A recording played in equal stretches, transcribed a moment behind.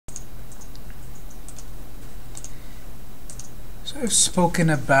So I've spoken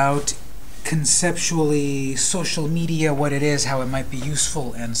about conceptually social media, what it is, how it might be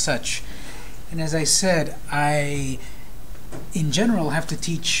useful and such. And as I said, I, in general, have to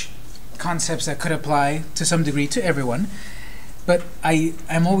teach concepts that could apply to some degree to everyone. But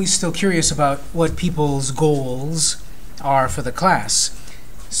I'm always still curious about what people's goals are for the class.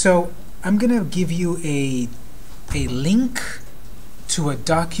 So I'm going to give you a link to a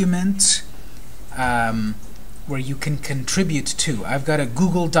document where you can contribute to. I've got a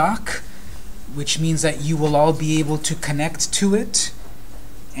Google Doc, which means that you will all be able to connect to it.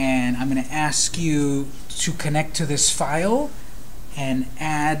 And I'm going to ask you to connect to this file and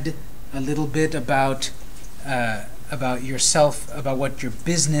add a little bit about yourself, about what your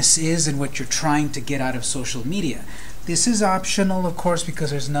business is and what you're trying to get out of social media. This is optional, of course,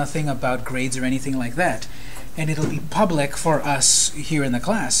 because there's nothing about grades or anything like that. And it'll be public for us here in the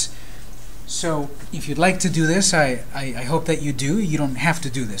class. So if you'd like to do this, I hope that you do. You don't have to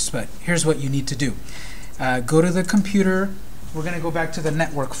do this, but here's what you need to do. Go to the computer. We're going to go back to the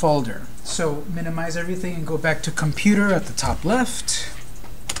network folder. So minimize everything and go back to computer at the top left.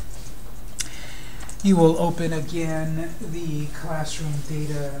 You will open again the Classroom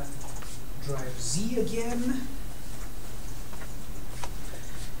Data Drive Z again.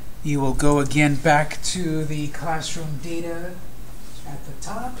 You will go again back to the Classroom Data at the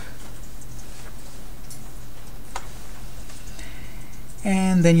top.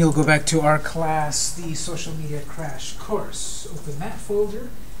 And then you'll go back to our class, the Social Media Crash Course. Open that folder,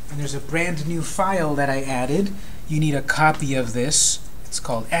 and there's a brand new file that I added. You need a copy of this. It's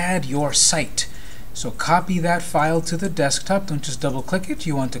called Add Your Site. So copy that file to the desktop. Don't just double-click it.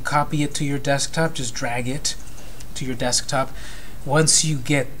 You want to copy it to your desktop. Just drag it to your desktop. Once you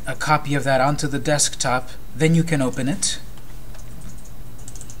get a copy of that onto the desktop, then you can open it.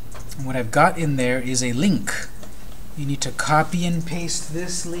 And what I've got in there is a link. You need to copy and paste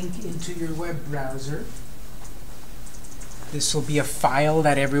this link into your web browser. This will be a file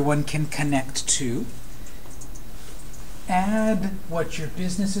that everyone can connect to. Add what your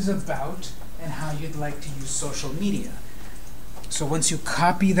business is about and how you'd like to use social media. So once you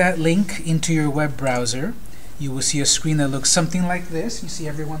copy that link into your web browser, you will see a screen that looks something like this. You see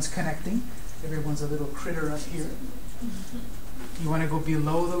everyone's connecting. Everyone's a little critter up here. You want to go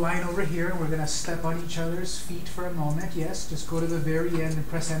below the line over here. We're going to step on each other's feet for a moment. Yes, just go to the very end and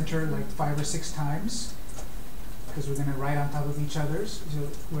press enter like 5 or 6 times, because we're going to write on top of each other's. So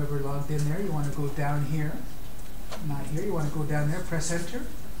whoever logged in there, you want to go down here. Not here. You want to go down there, press enter.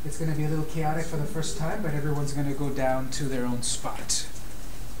 It's going to be a little chaotic for the first time, but everyone's going to go down to their own spot.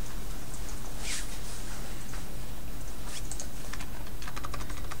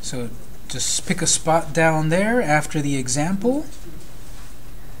 So just pick a spot down there after the example.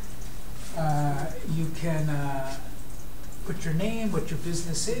 You can put your name, what your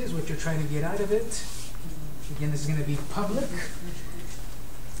business is, what you're trying to get out of it. Again, this is going to be public.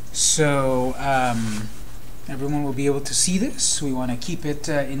 So everyone will be able to see this. We want to keep it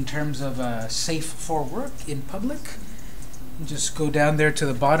in terms of safe for work in public. Just go down there to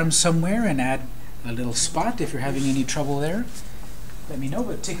the bottom somewhere and add a little spot if you're having any trouble there. Let me know,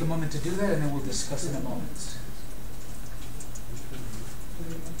 but take a moment to do that, and then we'll discuss in a moment.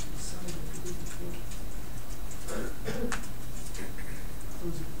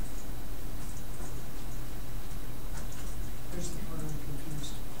 Here's the part I'm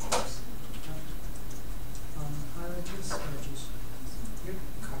confused. Highlight this, or just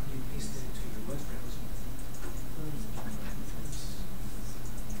Copy and paste it to your web browser.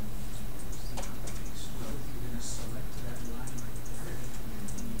 You're going to select that line right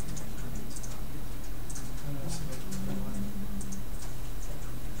there.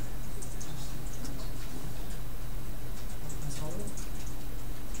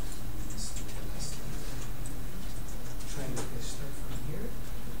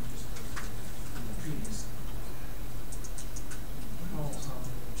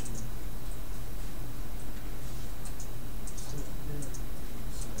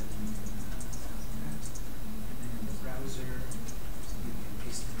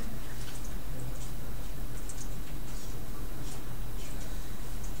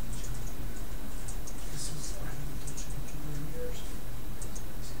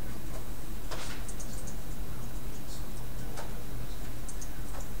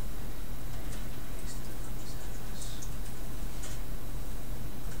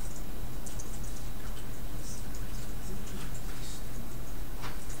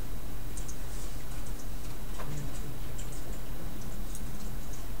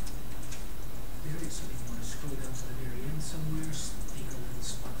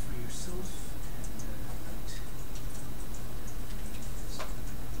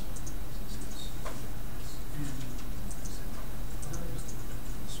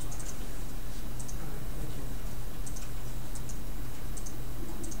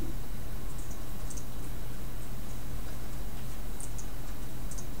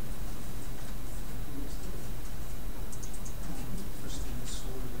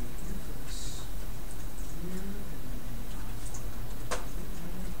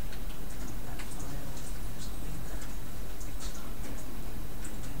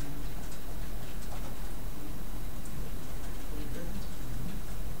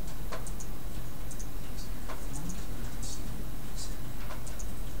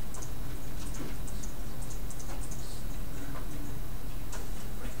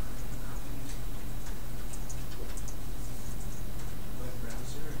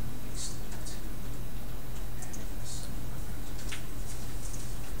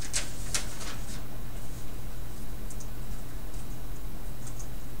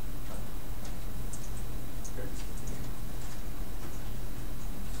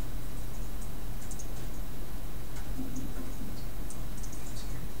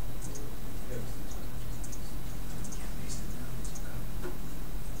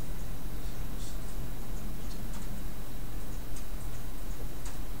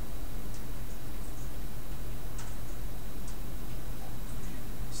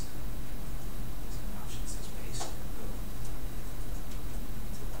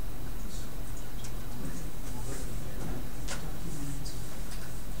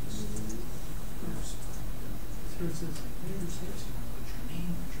 says, Put your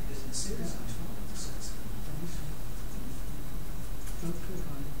name, what your business is, and all of this stuff. don't click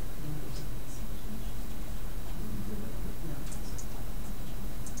on it. Yeah.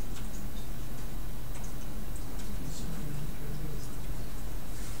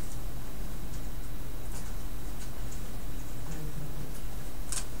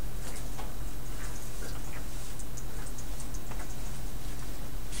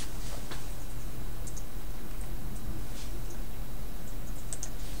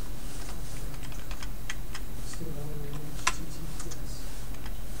 Still HTTPS.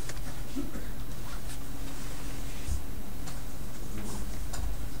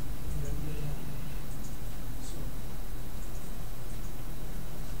 So.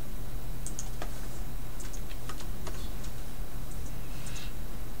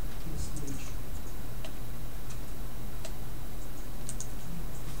 SH.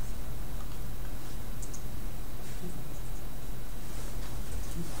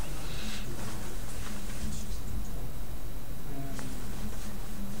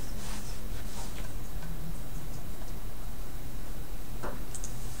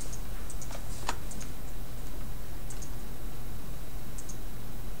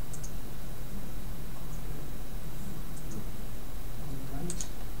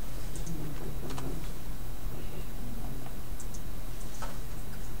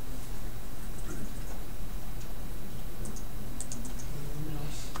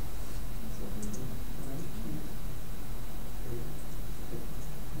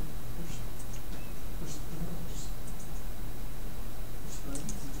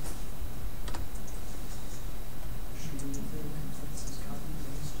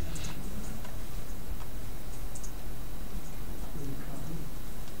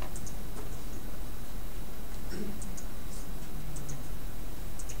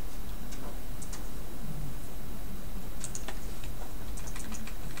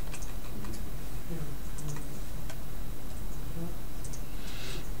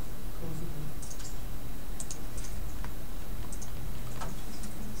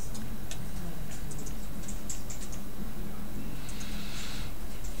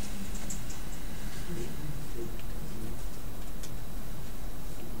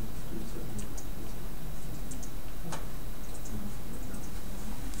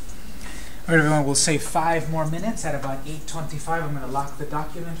 All right, everyone, we'll say 5 more minutes. At about 8:25, I'm going to lock the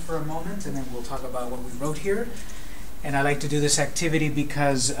document for a moment, and then we'll talk about what we wrote here. And I like to do this activity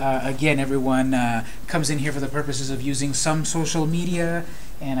because, again, everyone comes in here for the purposes of using some social media,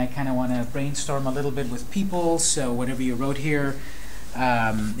 and I kind of want to brainstorm a little bit with people. So whatever you wrote here,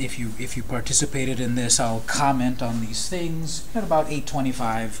 if you participated in this, I'll comment on these things. At about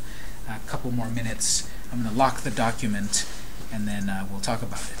 8:25, a couple more minutes, I'm going to lock the document, and then we'll talk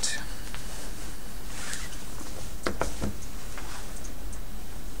about it.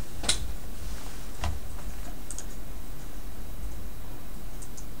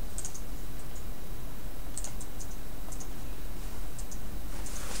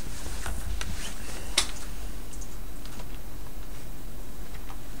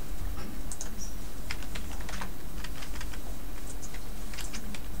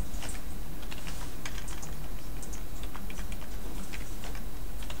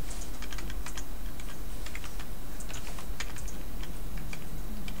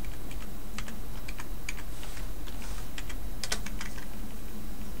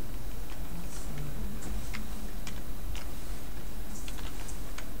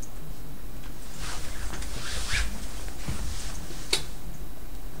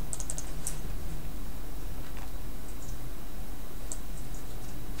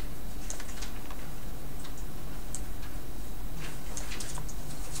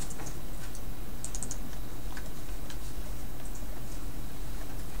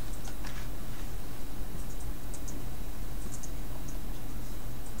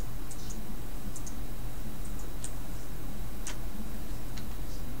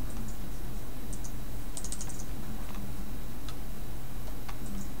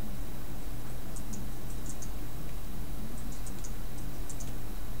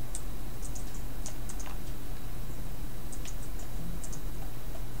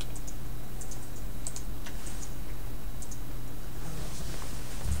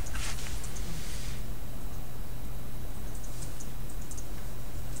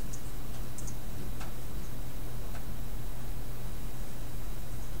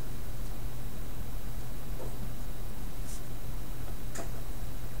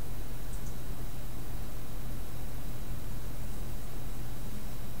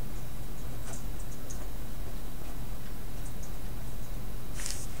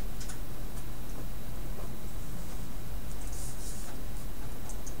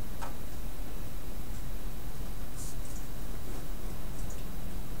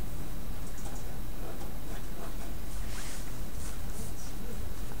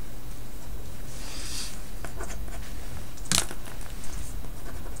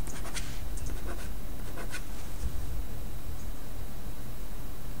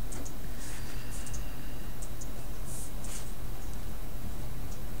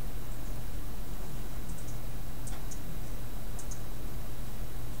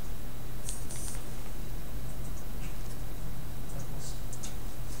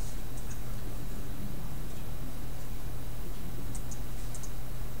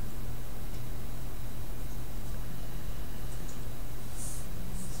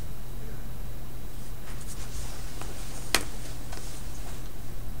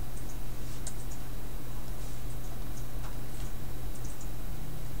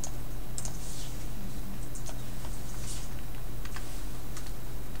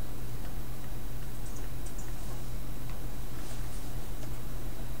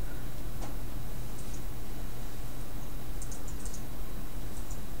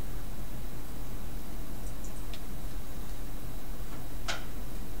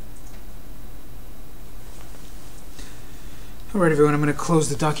 Alright everyone, I'm going to close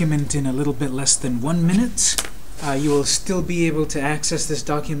the document in a little bit less than 1 minute. You will still be able to access this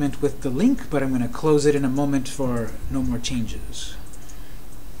document with the link, but I'm going to close it in a moment for no more changes.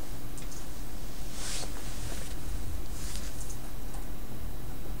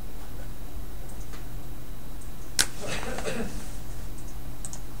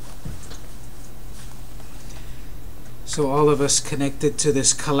 So all of us connected to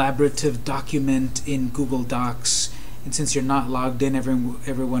this collaborative document in Google Docs, and since you're not logged in,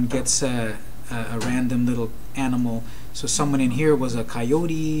 everyone gets a random little animal. So someone in here was a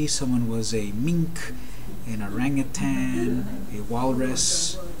coyote, someone was a mink, an orangutan, a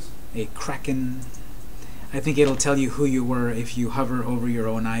walrus, a kraken. I think it'll tell you who you were if you hover over your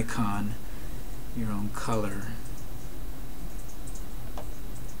own icon, your own color.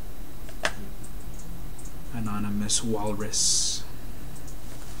 Anonymous walrus.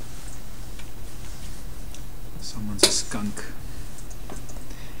 Someone's a skunk.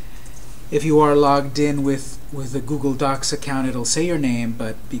 If you are logged in with a Google Docs account, it'll say your name,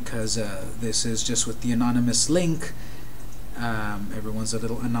 but because this is just with the anonymous link, everyone's a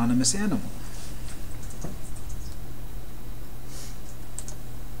little anonymous animal.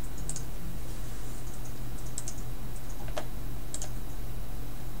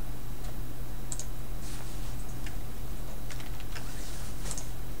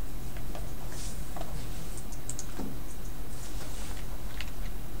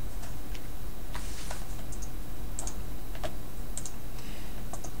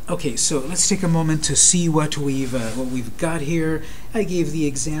 Okay, so let's take a moment to see what we've got here. I gave the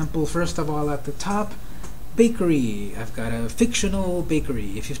example first of all at the top. Bakery. I've got a fictional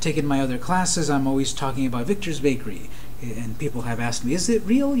bakery. If you've taken my other classes, I'm always talking about Victor's Bakery, and people have asked me, "Is it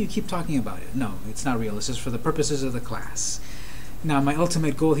real? You keep talking about it." No, it's not real. This is for the purposes of the class. Now, my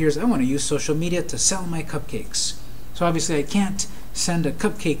ultimate goal here is I want to use social media to sell my cupcakes. So obviously, I can't send a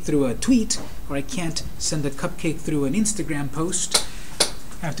cupcake through a tweet, or I can't send a cupcake through an Instagram post.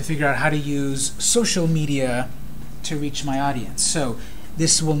 I have to figure out how to use social media to reach my audience. So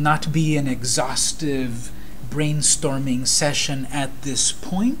this will not be an exhaustive brainstorming session at this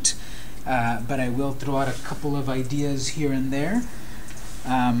point, but I will throw out a couple of ideas here and there,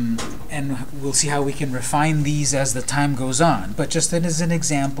 and we'll see how we can refine these as the time goes on. But just as an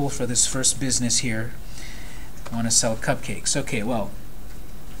example for this first business here, I want to sell cupcakes. Okay, well,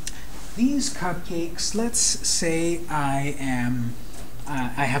 these cupcakes, let's say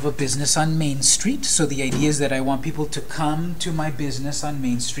I have a business on Main Street, so the idea is that I want people to come to my business on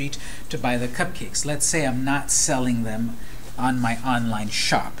Main Street to buy the cupcakes. Let's say I'm not selling them on my online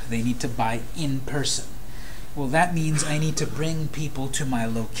shop. They need to buy in person. Well, that means I need to bring people to my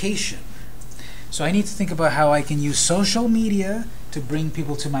location. So I need to think about how I can use social media to bring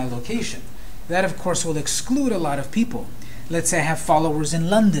people to my location. That, of course, will exclude a lot of people. Let's say I have followers in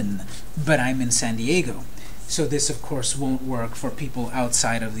London, but I'm in San Diego. So this, of course, won't work for people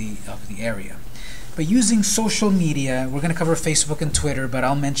outside of the area. But using social media, we're going to cover Facebook and Twitter, but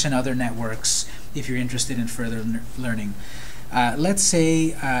I'll mention other networks if you're interested in further learning. Let's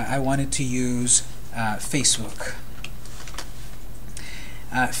say I wanted to use Facebook.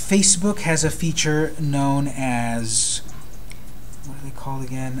 Facebook has a feature known as, what are they called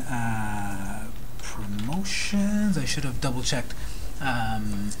again? Promotions? I should have double-checked.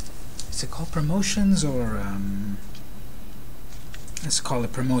 Is it called promotions, or let's call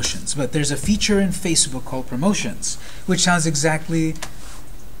it promotions? But there's a feature in Facebook called promotions, which sounds exactly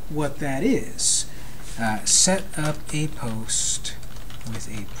what that is. Set up a post with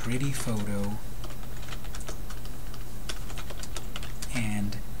a pretty photo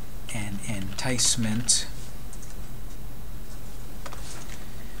and an enticement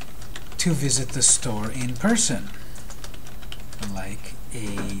to visit the store in person, like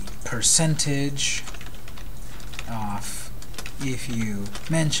a percentage off if you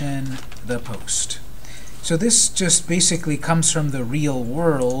mention the post. So this just basically comes from the real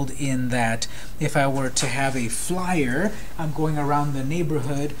world, in that if I were to have a flyer, I'm going around the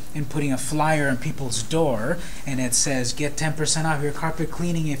neighborhood and putting a flyer on people's door, and it says, get 10% off your carpet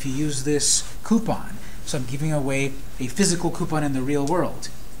cleaning if you use this coupon. So I'm giving away a physical coupon in the real world.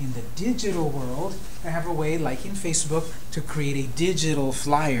 In the digital world, I have a way, like in Facebook, to create a digital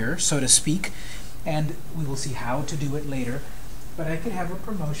flyer, so to speak, and we will see how to do it later. But I could have a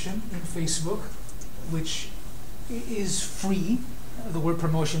promotion in Facebook which is free. The word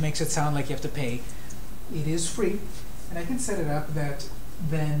promotion makes it sound like you have to pay. It is free, and I can set it up that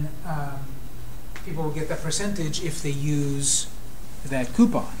then people will get that percentage if they use that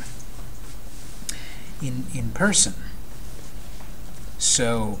coupon in person.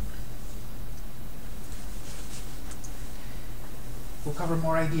 So We'll cover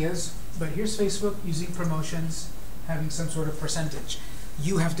more ideas, but here's Facebook using promotions, having some sort of percentage.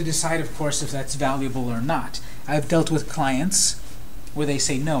 You have to decide, of course, if that's valuable or not. I've dealt with clients where they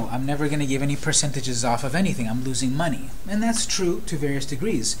say, no, I'm never going to give any percentages off of anything. I'm losing money. And that's true to various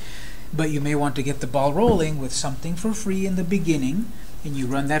degrees. But you may want to get the ball rolling with something for free in the beginning, and you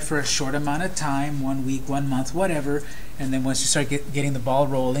run that for a short amount of time, 1 week, 1 month, whatever, and then once you start getting the ball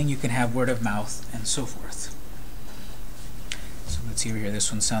rolling, you can have word of mouth and so forth. So let's see over here.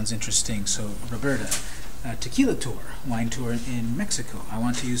 This one sounds interesting. So Roberta, tequila tour, wine tour in Mexico. I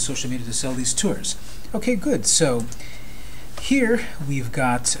want to use social media to sell these tours. Okay, good. So here we've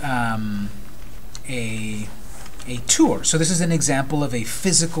got a tour. So this is an example of a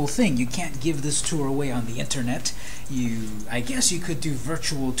physical thing. You can't give this tour away on the internet. I guess you could do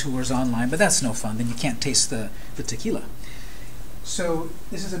virtual tours online, but that's no fun. Then you can't taste the tequila. So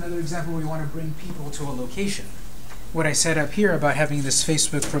this is another example where you want to bring people to a location. What I said up here about having this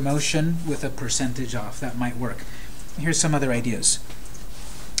Facebook promotion with a percentage off, that might work. Here's some other ideas.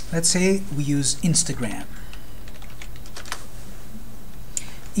 Let's say we use Instagram.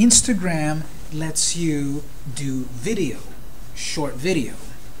 Instagram lets you do video, short video.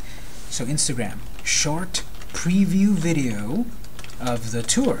 So Instagram, short preview video of the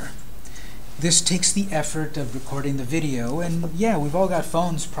tour. This takes the effort of recording the video, and yeah, we've all got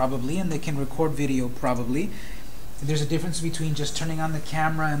phones probably, and they can record video probably. There's a difference between just turning on the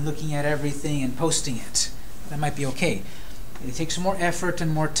camera and looking at everything and posting it. That might be okay. It takes more effort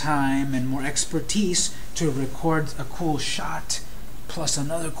and more time and more expertise to record a cool shot, plus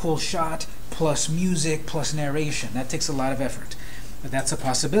another cool shot, plus music, plus narration. That takes a lot of effort, but that's a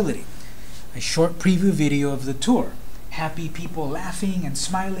possibility. A short preview video of the tour. Happy people laughing and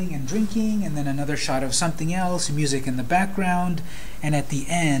smiling and drinking, and then another shot of something else, music in the background, and at the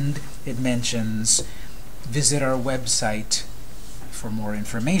end it mentions, visit our website for more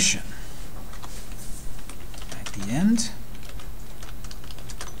information. At the end,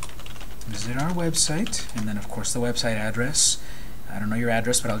 visit our website, and then of course the website address. I don't know your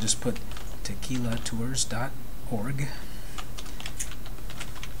address, but I'll just put tequilatours.org.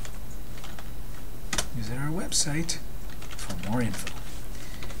 Visit our website for more info.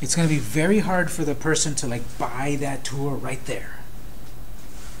 It's going to be very hard for the person to buy that tour right there.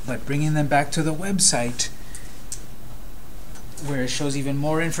 But bringing them back to the website where it shows even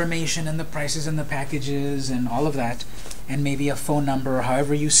more information and the prices and the packages and all of that, and maybe a phone number or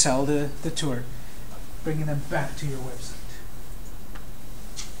however you sell the tour, bringing them back to your website.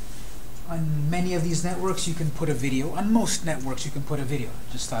 On many of these networks you can put a video. On most networks you can put a video.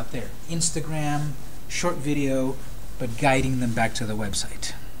 Just thought there. Instagram, short video, but guiding them back to the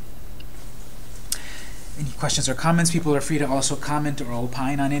website. Any questions or comments? People are free to also comment or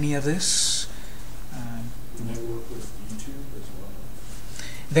opine on any of this. Can that work with YouTube as well?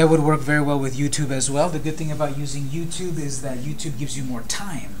 That would work very well with YouTube as well. The good thing about using YouTube is that YouTube gives you more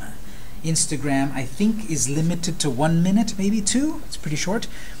time. Instagram, I think, is limited to 1 minute, maybe 2. It's pretty short.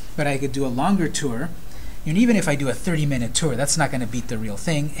 But I could do a longer tour. And even if I do a 30-minute tour, that's not going to beat the real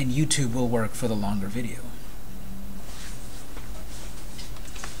thing, and YouTube will work for the longer video.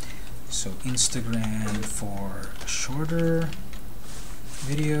 So Instagram for shorter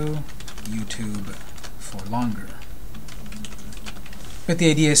video, YouTube for longer. But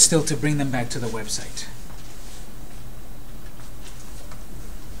the idea is still to bring them back to the website.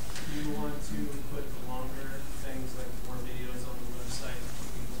 Do you want to put the longer things, like more videos on the website,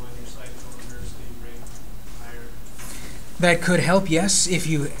 people on your site longer, so you rank higher? That could help, yes.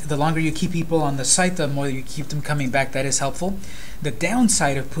 The longer you keep people on the site, the more you keep them coming back. That is helpful. The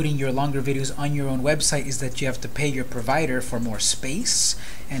downside of putting your longer videos on your own website is that you have to pay your provider for more space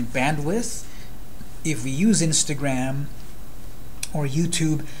and bandwidth. If we use Instagram or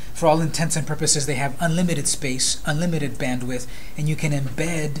YouTube, for all intents and purposes, they have unlimited space, unlimited bandwidth, and you can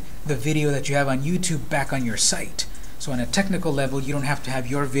embed the video that you have on YouTube back on your site. So on a technical level, you don't have to have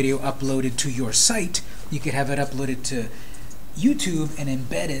your video uploaded to your site. You could have it uploaded to YouTube and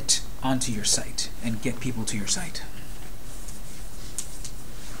embed it onto your site and get people to your site.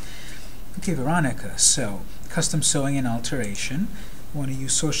 Okay, Veronica, so custom sewing and alteration. Want to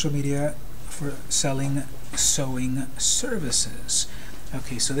use social media for selling sewing services.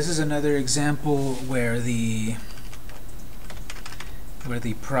 Okay, so this is another example where the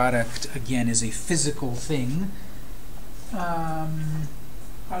product, again, is a physical thing. Are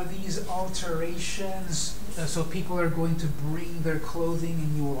these alterations, so people are going to bring their clothing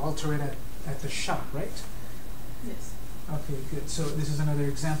and you will alter it at the shop, right? Yes. Okay, good. So this is another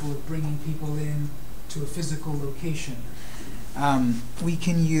example of bringing people in to a physical location. We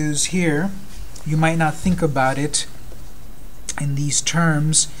can use here, you might not think about it in these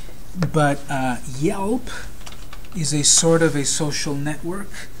terms, but Yelp is a sort of a social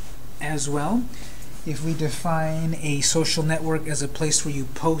network as well. If we define a social network as a place where you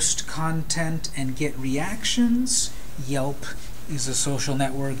post content and get reactions, Yelp is a social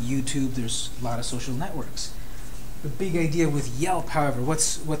network. YouTube, there's a lot of social networks. The big idea with Yelp, however,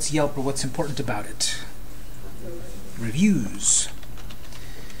 what's Yelp, or what's important about it? Reviews.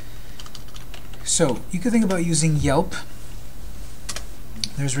 So you could think about using Yelp.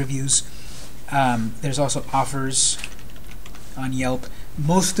 There's reviews. There's also offers on Yelp.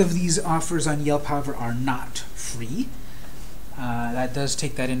 Most of these offers on Yelp, however, are not free. That does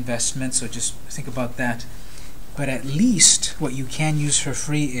take that investment, so just think about that. But at least what you can use for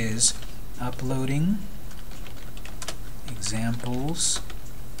free is uploading examples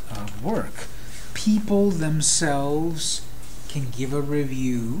of work. People themselves can give a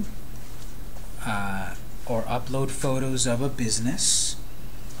review or upload photos of a business,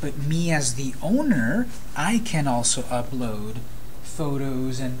 but me as the owner, I can also upload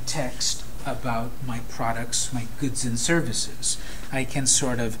photos and text about my products, my goods and services. I can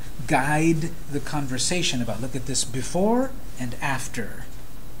sort of guide the conversation about, look at this before and after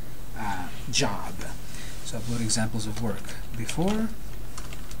job. So upload examples of work, before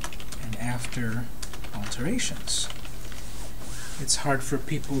and after alterations. It's hard for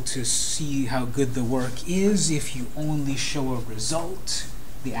people to see how good the work is if you only show a result,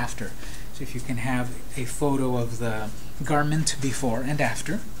 the after. So if you can have a photo of the garment before and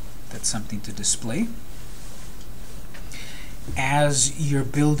after, that's something to display. As you're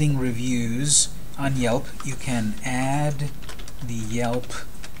building reviews on Yelp, you can add the Yelp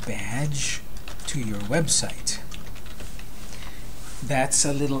badge to your website. That's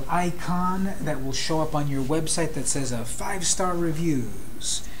a little icon that will show up on your website that says 5-star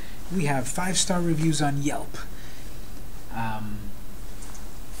reviews. We have 5-star reviews on Yelp.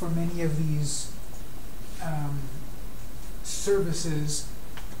 For many of these services,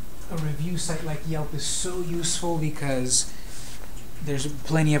 a review site like Yelp is so useful because there's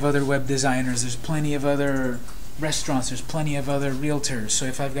plenty of other web designers, there's plenty of other restaurants, there's plenty of other realtors. So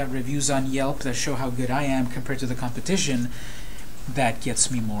if I've got reviews on Yelp that show how good I am compared to the competition, that gets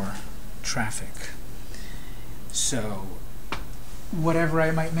me more traffic. So whatever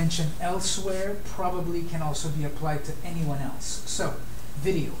I might mention elsewhere probably can also be applied to anyone else. So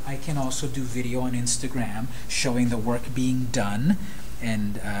video, I can also do video on Instagram showing the work being done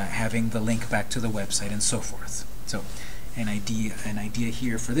and having the link back to the website and so forth. So an idea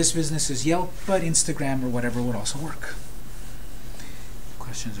here for this business is Yelp, but Instagram or whatever would also work.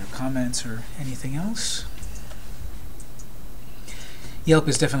 Questions or comments or anything else? Yelp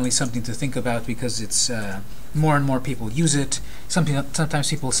is definitely something to think about because it's more and more people use it. Sometimes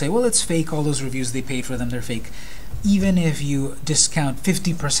people say, well, it's fake, all those reviews, they paid for them, they're fake. Even if you discount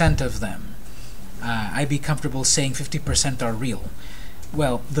 50% of them, I'd be comfortable saying 50% are real.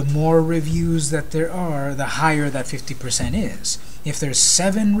 Well, the more reviews that there are, the higher that 50% is. If there's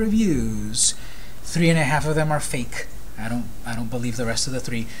 7 reviews, 3.5 of them are fake. I don't believe the rest of the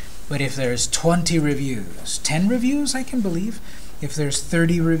 3. But if there's 20 reviews, 10 reviews I can believe. If there's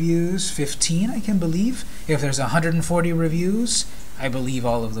 30 reviews, 15 I can believe. If there's 140 reviews, I believe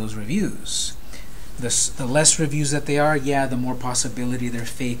all of those reviews. The less reviews that they are, yeah, the more possibility they're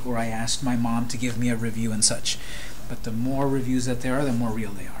fake, or I asked my mom to give me a review and such. But the more reviews that there are, the more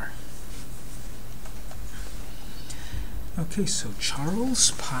real they are. Okay, so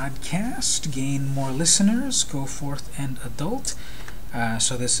Charles, podcast, gain more listeners, go forth and adult.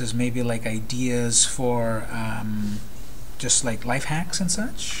 So this is maybe like ideas for just like life hacks and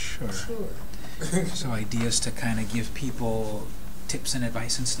such? Or Sure. so ideas to kind of give people tips and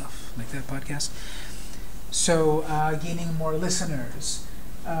advice and stuff like that podcast. So gaining more listeners.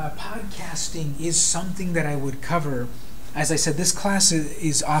 Podcasting is something that I would cover. As I said, this class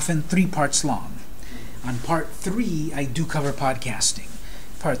is often 3 parts long. On part 3, I do cover podcasting.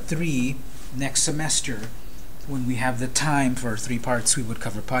 Part 3, next semester, when we have the time for 3 parts, we would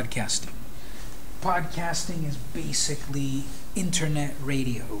cover podcasting. Podcasting is basically internet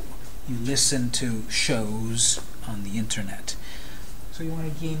radio. You listen to shows on the internet. So you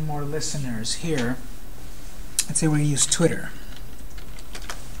want to gain more listeners here. Let's say we're going to use Twitter.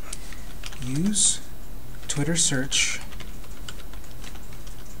 Use Twitter search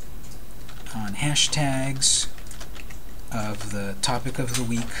on hashtags of the topic of the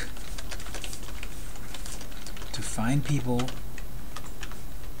week to find people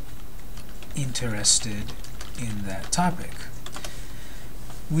interested in that topic.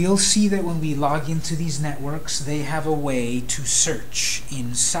 We'll see that when we log into these networks, they have a way to search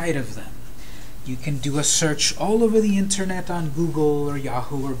inside of them. You can do a search all over the internet on Google or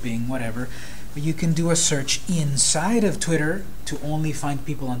Yahoo or Bing, whatever. But you can do a search inside of Twitter to only find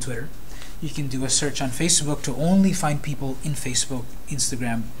people on Twitter. You can do a search on Facebook to only find people in Facebook,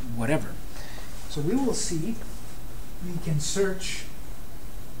 Instagram, whatever. So we will see. We can search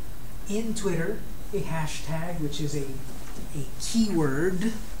in Twitter a hashtag, which is a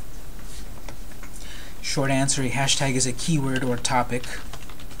keyword. Short answer, a hashtag is a keyword or topic.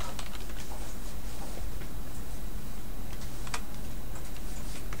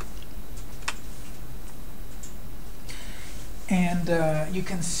 And you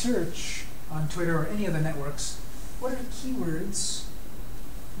can search on Twitter or any of the networks, what are keywords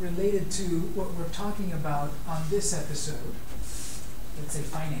related to what we're talking about on this episode? Let's say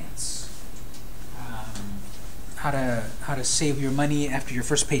finance. How to save your money after your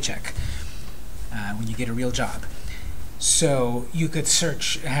first paycheck when you get a real job. So you could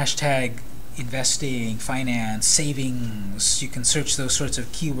search hashtag investing, finance, savings. You can search those sorts of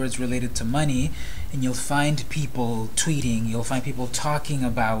keywords related to money, and you'll find people tweeting, you'll find people talking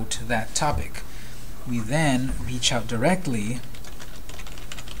about that topic. We then reach out directly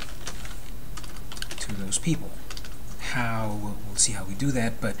to those people. We'll see how we do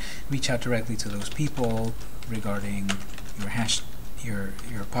that, but reach out directly to those people regarding your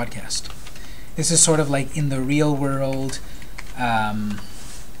podcast. This is sort of like in the real world.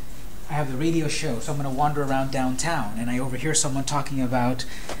 I have the radio show, so I'm going to wander around downtown, and I overhear someone talking about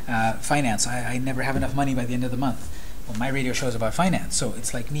finance. I never have enough money by the end of the month. Well, my radio show is about finance, so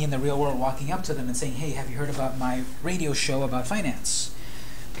it's like me in the real world walking up to them and saying, hey, have you heard about my radio show about finance?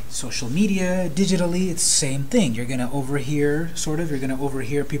 Social media, digitally, it's the same thing. You're going to overhear, you're going to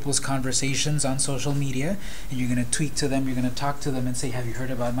overhear people's conversations on social media, and you're going to tweet to them, you're going to talk to them and say, have you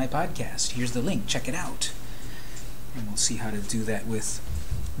heard about my podcast? Here's the link, check it out. And we'll see how to do that with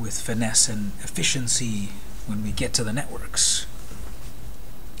finesse and efficiency when we get to the networks.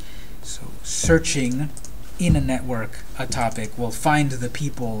 So searching in a network a topic will find the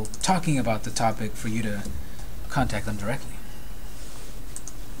people talking about the topic for you to contact them directly.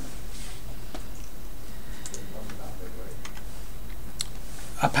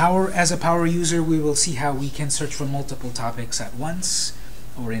 As a power user, we will see how we can search for multiple topics at once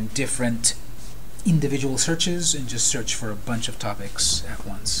or in different individual searches, and just search for a bunch of topics at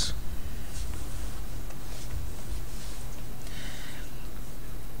once.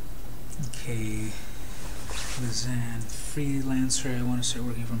 Okay, Lizanne, freelancer, I want to start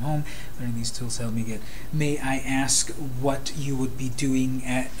working from home. Learning these tools help me get. May I ask what you would be doing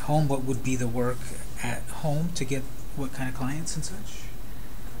at home? What would be the work at home to get what kind of clients and such?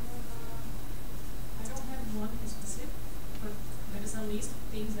 I don't have one specific, but there is a list of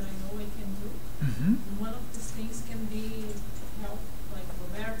things that I know I can do. Mm-hmm. One of these things can be help, like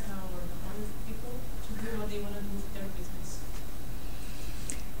Roberta or other people to do what they want to do with their business.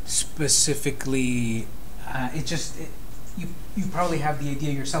 Specifically, you probably have the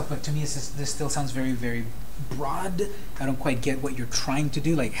idea yourself, but to me this still sounds very, very broad. I don't quite get what you're trying to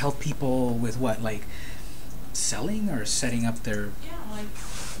do. Like help people with what? Like selling or setting up their... Yeah, like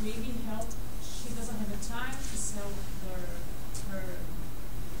maybe help. She doesn't have the time to sell her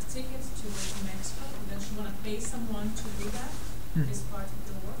tickets to go to Mexico, and then she want to pay someone to do that. Is part of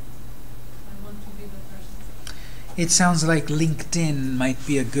the work. I want to be the person. It sounds like LinkedIn might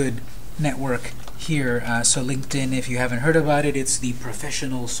be a good network here. So LinkedIn, if you haven't heard about it, it's the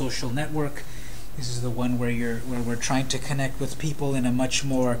professional social network. This is the one where we're trying to connect with people in a much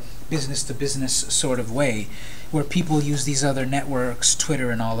more business-to-business sort of way, where people use these other networks,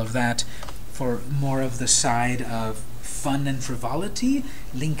 Twitter and all of that, for more of the side of fun and frivolity.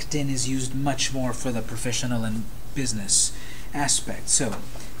 LinkedIn is used much more for the professional and business aspect. So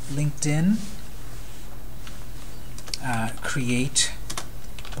LinkedIn, create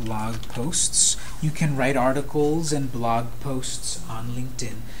blog posts. You can write articles and blog posts on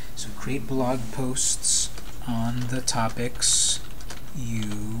LinkedIn. So create blog posts on the topics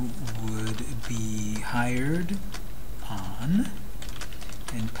you would be hired on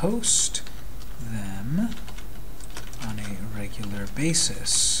and post them on a regular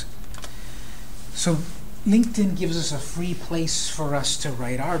basis. So LinkedIn gives us a free place for us to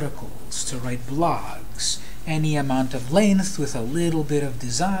write articles, to write blogs, any amount of length with a little bit of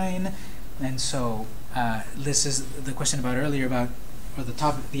design. And so this is the question about earlier about, or the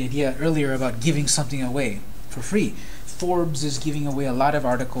topic, the idea earlier about giving something away for free. Forbes is giving away a lot of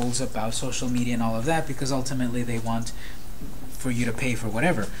articles about social media and all of that because ultimately they want for you to pay for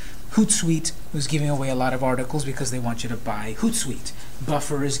whatever. Hootsuite was giving away a lot of articles because they want you to buy Hootsuite.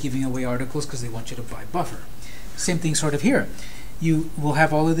 Buffer is giving away articles because they want you to buy Buffer. Same thing sort of here. you will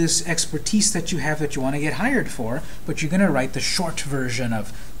have all of this expertise that you have that you want to get hired for, but you're going to write the short version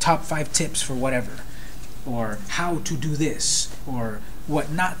of top 5 tips for whatever, or how to do this, or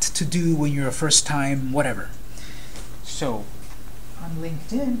what not to do when you're a first-time whatever. So on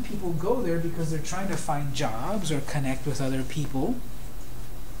LinkedIn, people go there because they're trying to find jobs or connect with other people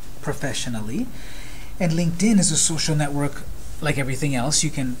professionally. And LinkedIn is a social network like everything else. You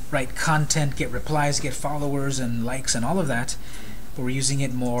can write content, get replies, get followers and likes and all of that. But we're using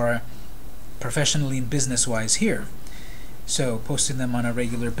it more professionally and business-wise here. So posting them on a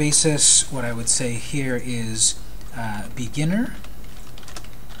regular basis. What I would say here is beginner,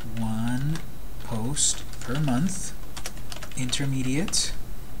 1 post per month. Intermediate,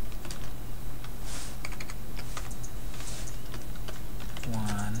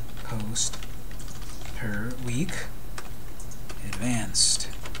 1 post per week. Advanced,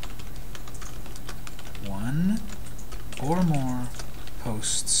 1 or more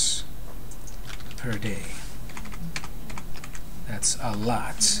posts per day. That's a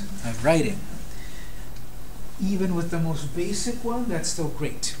lot of writing. Even with the most basic one, that's still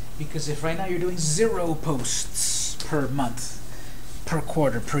great. Because if right now you're doing 0 posts per month, per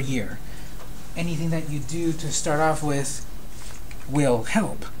quarter, per year, anything that you do to start off with will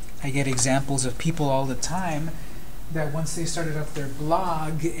help. I get examples of people all the time that once they started up their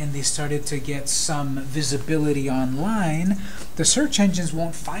blog and they started to get some visibility online, the search engines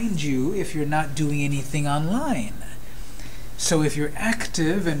won't find you if you're not doing anything online. So if you're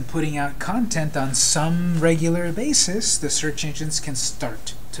active and putting out content on some regular basis, the search engines can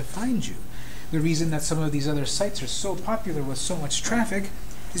start to find you. The reason that some of these other sites are so popular with so much traffic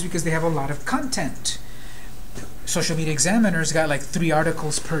is because they have a lot of content. Social Media Examiner's got like 3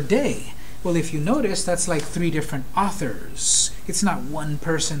 articles per day. Well, if you notice, that's like 3 different authors. It's not one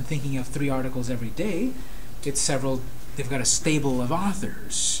person thinking of 3 articles every day. It's several. They've got a stable of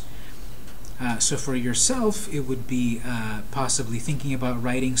authors. So for yourself, it would be possibly thinking about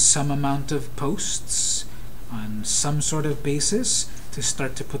writing some amount of posts on some sort of basis to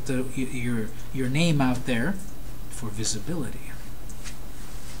start to put your name out there for visibility.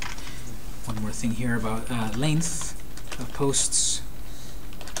 One more thing here about length of posts.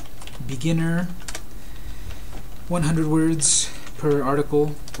 Beginner, 100 words per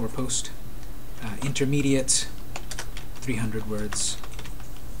article or post. Intermediate, 300 words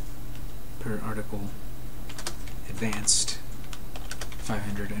per article. Advanced,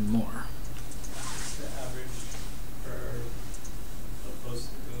 500 and more. What's the average for a post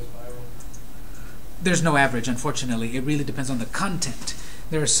that goes viral? There's no average, unfortunately. It really depends on the content.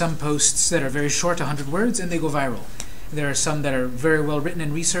 There are some posts that are very short, 100 words, and they go viral. There are some that are very well written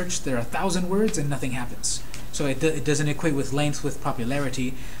and researched. There are 1,000 words, and nothing happens. So it doesn't equate with length with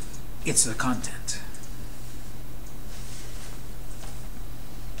popularity. It's the content.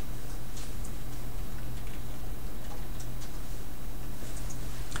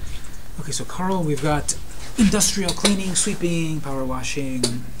 Okay, so Carl, we've got industrial cleaning, sweeping, power washing,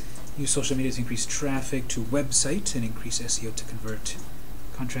 use social media to increase traffic to website and increase SEO to convert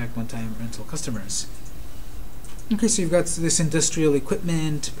contract one-time rental customers. Okay, so you've got this industrial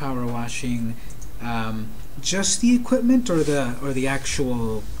equipment, power washing, just the equipment or the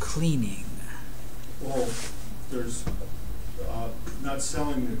actual cleaning? Well, there's not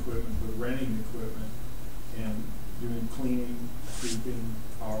selling the equipment, but renting the equipment and doing cleaning, sweeping,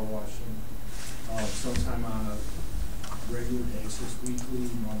 power washing, sometime on a regular basis, weekly,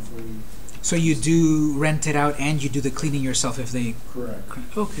 monthly. So you do rent it out and you do the cleaning yourself if they... Correct.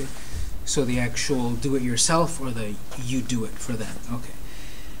 Okay. So the actual do-it-yourself or the you do it for them. Okay.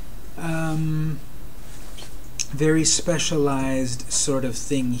 Very specialized sort of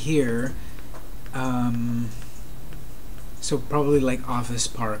thing here. So probably like Office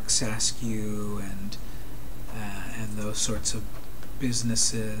Park, Saskew, and those sorts of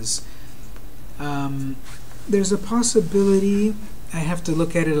businesses. There's a possibility, I have to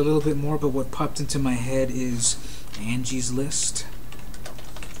look at it a little bit more, but what popped into my head is Angie's List,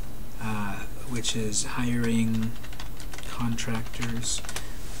 which is hiring contractors.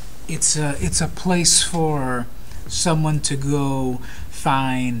 It's a place for someone to go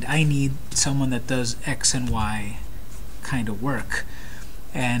find, I need someone that does X and Y kind of work.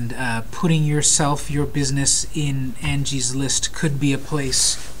 And putting your business in Angie's List could be a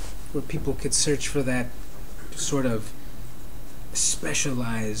place where people could search for that sort of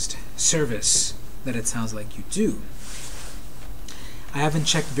specialized service that it sounds like you do. I haven't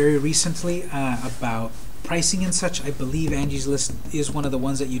checked very recently about pricing and such. I believe Angie's List is one of the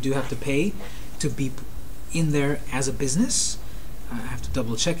ones that you do have to pay to be in there as a business. I have to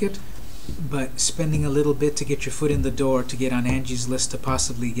double check it. but spending a little bit to get your foot in the door, to get on Angie's List, to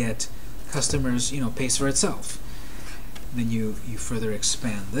possibly get customers, pays for itself. Then you further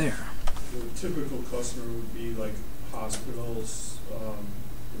expand there. The typical customer would be like hospitals,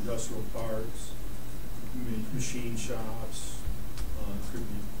 industrial parks, machine shops, could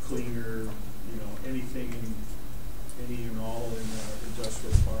be cleaner, anything any and all in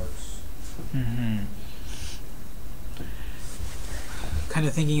industrial parks. Mm-hmm. Kind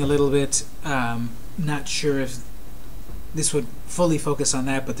of thinking a little bit, not sure if this would fully focus on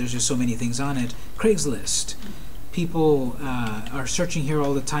that, but there's just so many things on it. Craigslist. People are searching here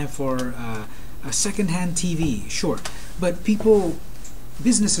all the time for a second-hand TV, sure. But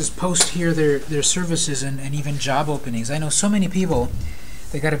businesses post here their services and even job openings. I know so many people,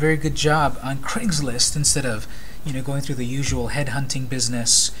 they got a very good job on Craigslist instead of going through the usual headhunting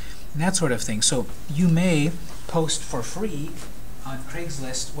business and that sort of thing. So you may post for free on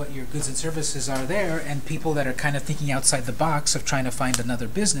Craigslist what your goods and services are there, and people that are kind of thinking outside the box of trying to find another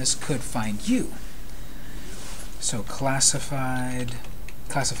business could find you. So classifieds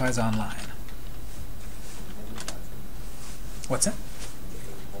online. What's that?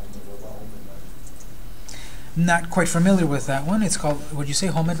 Not quite familiar with that one. It's called, what did you say,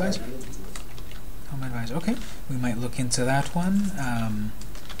 Home Advisor? Home Advisor, okay. We might look into that one,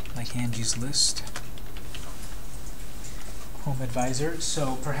 like Angie's List. Home Advisor,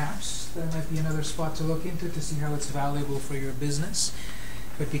 so perhaps there might be another spot to look into to see how it's valuable for your business.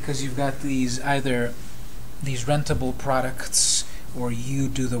 But because you've got either these rentable products or you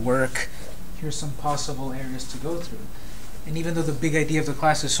do the work, here's some possible areas to go through. And even though the big idea of the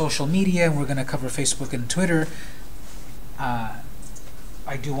class is social media, and we're going to cover Facebook and Twitter,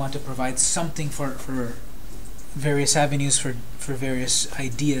 I do want to provide something for various avenues, for various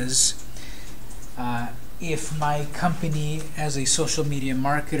ideas. If my company as a social media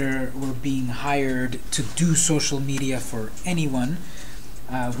marketer were being hired to do social media for anyone,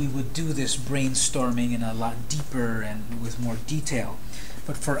 we would do this brainstorming in a lot deeper and with more detail.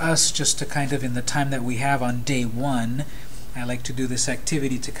 But for us, just to kind of, in the time that we have on day one, I like to do this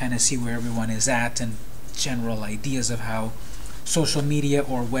activity to kind of see where everyone is at and general ideas of how social media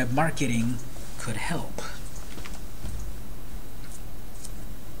or web marketing could help.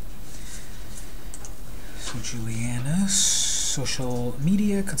 So Juliana's social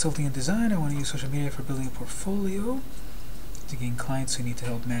media, consulting and design. I want to use social media for building a portfolio to gain clients who need to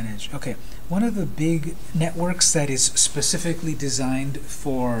help manage. Okay, one of the big networks that is specifically designed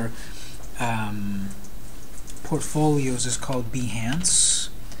for portfolios is called Behance.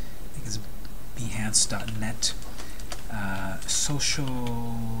 I think it's behance.net.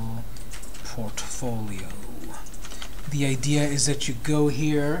 Social portfolio. The idea is that you go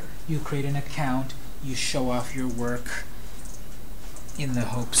here, you create an account, you show off your work in the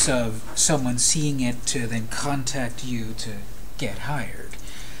hopes of someone seeing it to then contact you to get hired.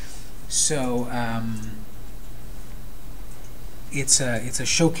 So it's a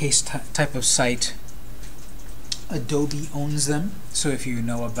showcase type of site. Adobe owns them, so if you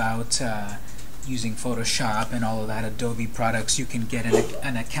know about using Photoshop and all of that Adobe products, you can get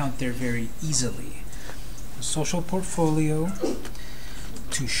an account there very easily. A social portfolio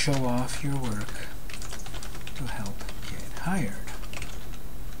to show off your work to help get hired.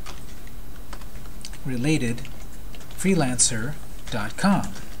 Related,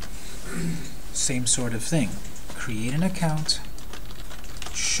 freelancer.com. Same sort of thing. Create an account,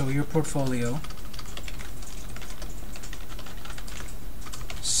 show your portfolio,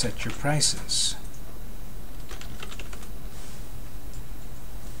 set your prices.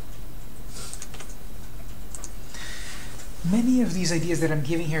 Many of these ideas that I'm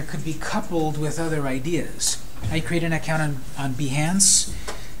giving here could be coupled with other ideas. I create an account on Behance,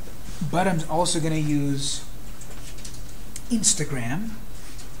 but I'm also going to use Instagram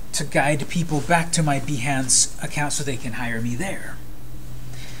to guide people back to my Behance account so they can hire me there.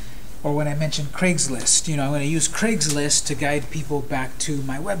 Or when I mentioned Craigslist, I'm going to use Craigslist to guide people back to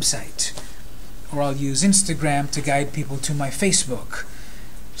my website. Or I'll use Instagram to guide people to my Facebook.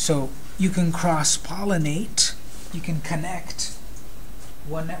 So you can cross-pollinate, you can connect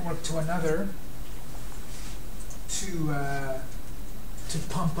one network to another to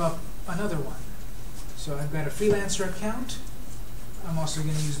pump up another one. So I've got a freelancer account. I'm also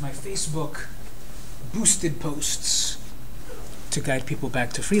going to use my Facebook boosted posts to guide people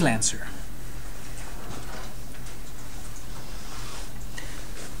back to Freelancer.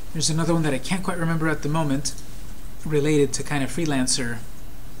 There's another one that I can't quite remember at the moment, related to kind of Freelancer.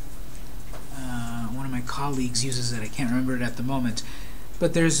 One of my colleagues uses it. I can't remember it at the moment.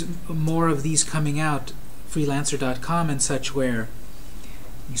 But there's more of these coming out, freelancer.com and such, where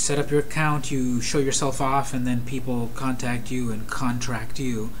You set up your account, you show yourself off, and then people contact you and contract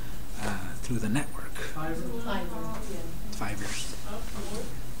you through the network. Fiverr. Fiverr.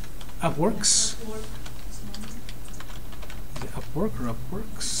 Upwork. Upworks? Upwork. Is it Upwork or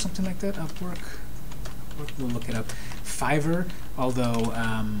Upworks? Something like that? Upwork? We'll look it up. Fiverr, although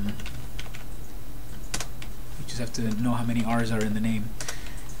you just have to know how many R's are in the name.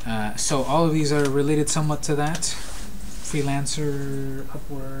 So all of these are related somewhat to that. Freelancer,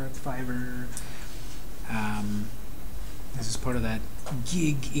 Upwork, Fiverr. This is part of that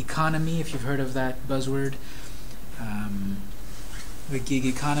gig economy, if you've heard of that buzzword. The gig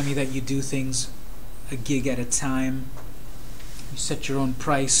economy, that you do things a gig at a time. You set your own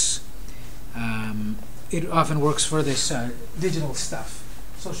price. It often works for this digital stuff,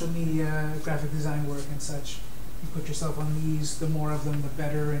 social media, graphic design work and such. You put yourself on these, the more of them the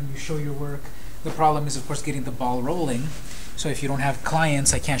better, and you show your work. The problem is, of course, getting the ball rolling. So if you don't have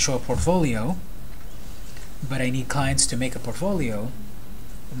clients, I can't show a portfolio, but I need clients to make a portfolio.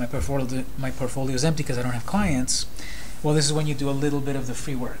 My portfolio is empty because I don't have clients. Well, this is when you do a little bit of the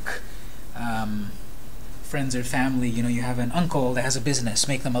free work. Friends or family, you have an uncle that has a business,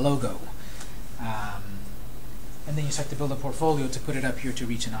 make them a logo. And then you start to build a portfolio to put it up here to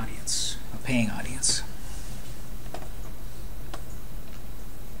reach an audience, a paying audience.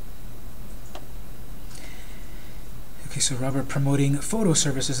 Okay, so Robert, promoting photo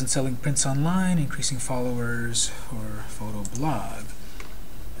services and selling prints online, increasing followers or photo blog.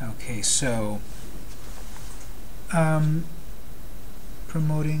 Okay, so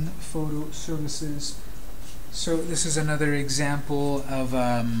promoting photo services. So this is another example of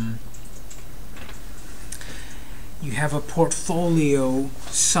you have a portfolio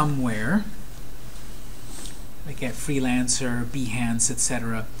somewhere, like at Freelancer, Behance,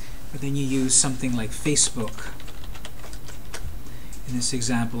 etc. But then you use something like Facebook. In this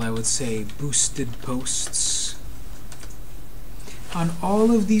example, I would say boosted posts. On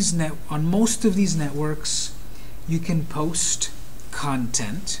most of these networks, you can post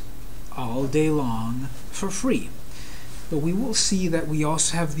content all day long for free. But we will see that we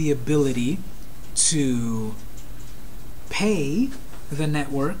also have the ability to pay the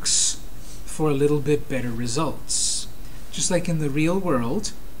networks for a little bit better results. Just like in the real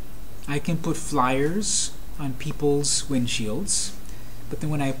world, I can put flyers on people's windshields, but then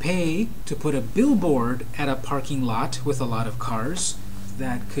when I pay to put a billboard at a parking lot with a lot of cars,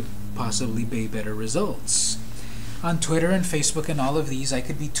 that could possibly be better results. On Twitter and Facebook and all of these, I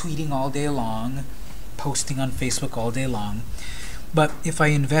could be tweeting all day long, posting on Facebook all day long, but if I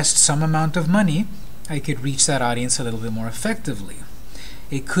invest some amount of money, I could reach that audience a little bit more effectively.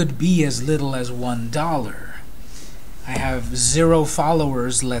 It could be as little as $1. I have 0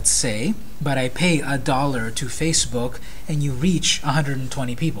 followers, let's say, but I pay $1 to Facebook and you reach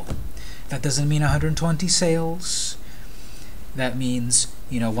 120 people. That doesn't mean 120 sales. That means,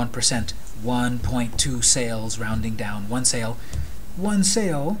 1%, 1.2 sales, rounding down, 1 sale. 1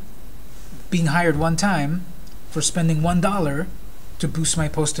 sale, being hired one time for spending $1 to boost my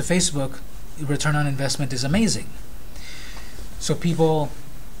post to Facebook, return on investment is amazing. So people,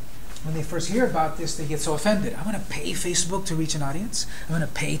 when they first hear about this, they get so offended. I'm going to pay Facebook to reach an audience. I'm going to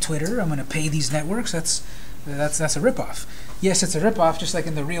pay Twitter. I'm going to pay these networks. That's a ripoff. Yes, it's a ripoff. Just like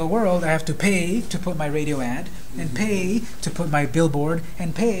in the real world, I have to pay to put my radio ad, and pay to put my billboard,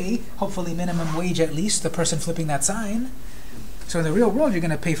 and pay, hopefully minimum wage at least, the person flipping that sign. So in the real world, you're going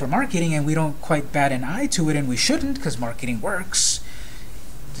to pay for marketing, and we don't quite bat an eye to it, and we shouldn't, because marketing works.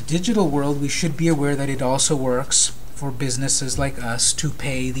 The digital world, we should be aware that it also works for businesses like us to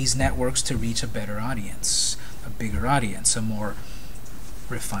pay these networks to reach a better audience, a bigger audience, a more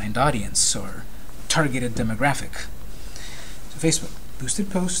refined audience, or targeted demographic. So Facebook, boosted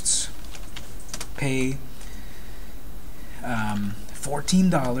posts, pay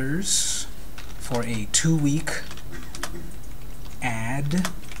 $14 for a 2-week ad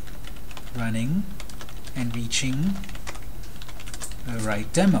running and reaching the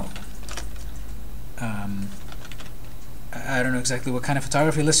right demo. I don't know exactly what kind of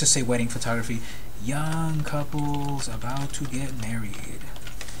photography. Let's just say wedding photography. Young couples about to get married.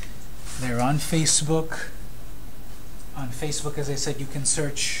 They're on Facebook. On Facebook, as I said, you can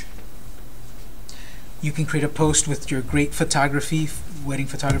search. You can create a post with your great photography, wedding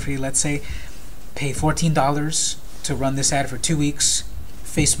photography, let's say. Pay $14 to run this ad for 2 weeks.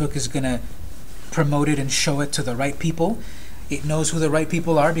 Facebook is going to promote it and show it to the right people. It knows who the right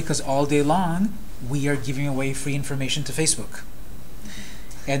people are because all day long we are giving away free information to Facebook.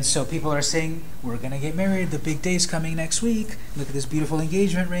 And so people are saying, we're going to get married, the big day's coming next week, look at this beautiful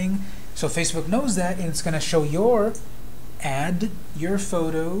engagement ring. So Facebook knows that, and it's going to show your add your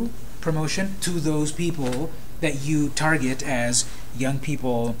photo promotion to those people that you target as young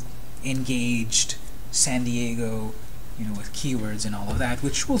people, engaged, San Diego, with keywords and all of that,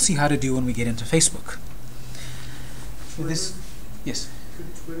 which we'll see how to do when we get into Facebook. So this, yes?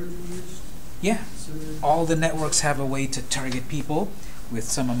 Could Twitter be used? Yeah. Similar? All the networks have a way to target people with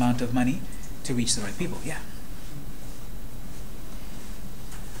some amount of money to reach the right people, yeah.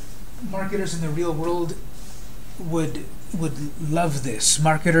 Marketers in the real world would love this.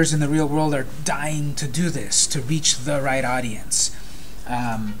 Marketers in the real world are dying to do this, to reach the right audience.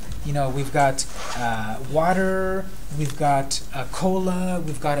 We've got water, we've got a cola,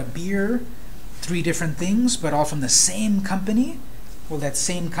 we've got a beer, 3 different things, but all from the same company. Well, that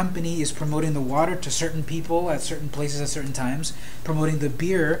same company is promoting the water to certain people at certain places at certain times, promoting the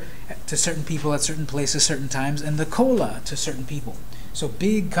beer to certain people at certain places, certain times, and the cola to certain people. So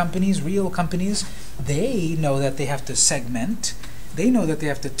big companies, real companies, they know that they have to segment. They know that they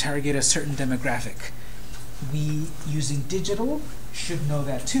have to target a certain demographic. We, using digital, should know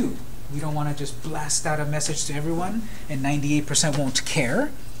that too. We don't want to just blast out a message to everyone and 98% won't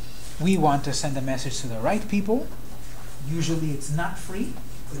care. We want to send a message to the right people. Usually it's not free,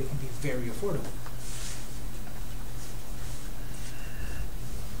 but it can be very affordable.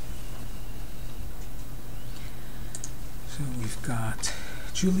 So we've got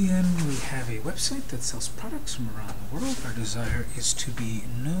Julian. We have a website that sells products from around the world. Our desire is to be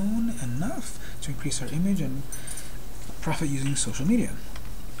known enough to increase our image and profit using social media.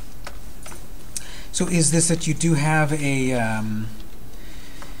 So is this that you do have you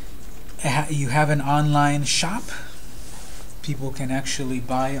have an online shop? People can actually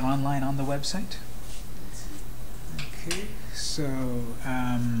buy online on the website? Okay, so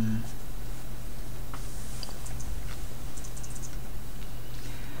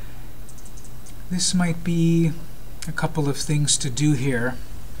this might be a couple of things to do here.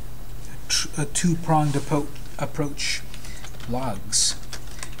 A two-pronged approach. Blogs.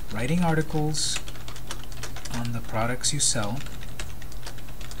 Writing articles on the products you sell.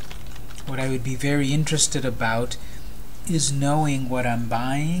 What I would be very interested about is knowing what I'm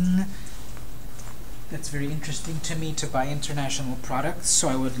buying. That's very interesting to me to buy international products, so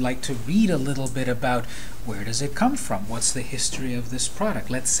I would like to read a little bit about where does it come from? What's the history of this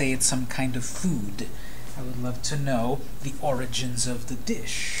product? Let's say it's some kind of food. I would love to know the origins of the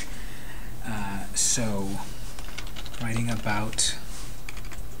dish. So, writing about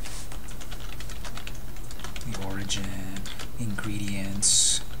the origin,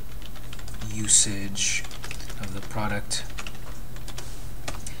 ingredients, usage of the product,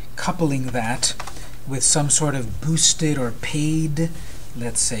 coupling that with some sort of boosted or paid,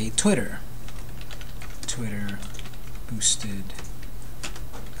 let's say Twitter boosted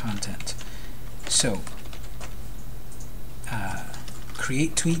content. So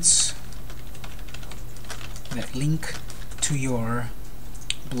create tweets that link to your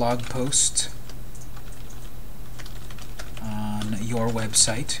blog post on your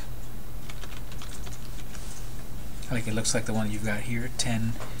website. Like it looks like the one you've got here,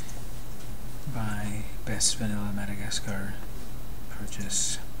 10 by Best Vanilla Madagascar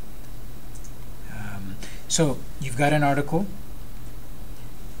purchase. So you've got an article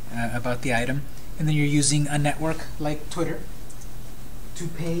about the item, and then you're using a network like Twitter to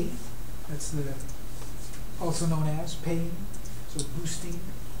pay. That's also known as paying, so boosting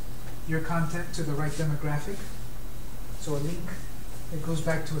your content to the right demographic. So a link that goes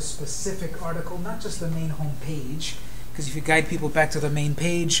back to a specific article, not just the main home page, because if you guide people back to the main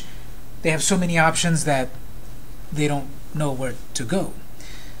page, they have so many options that they don't know where to go.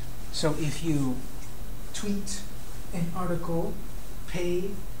 So if you tweet an article,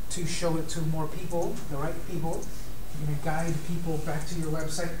 pay to show it to more people, the right people, you're going to guide people back to your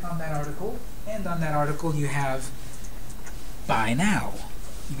website on that article, and on that article you have buy now.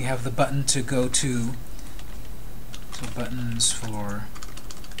 You have the button to go to, so buttons for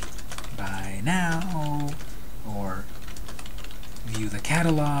buy now, or view the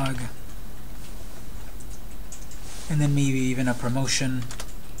catalog, and then maybe even a promotion,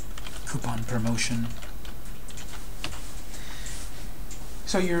 coupon promotion.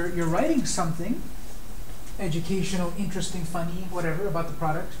 So you're writing something educational, interesting, funny, whatever about the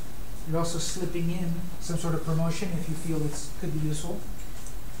product. You're also slipping in some sort of promotion if you feel it could be useful.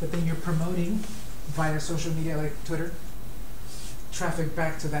 But then you're promoting via social media like Twitter, traffic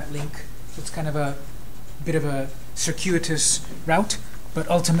back to that link. So it's kind of a bit of a circuitous route, but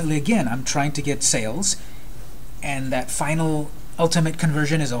ultimately, again, I'm trying to get sales, and that final ultimate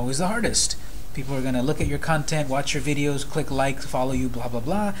conversion is always the hardest. People are going to look at your content, watch your videos, click like, follow you, blah, blah,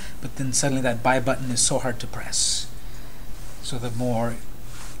 blah, but then suddenly that buy button is so hard to press. So the more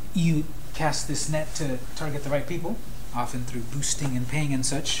you cast this net to target the right people, often through boosting and paying and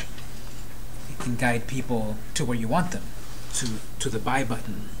such, it can guide people to where you want them, to the buy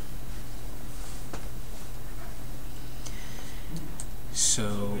button.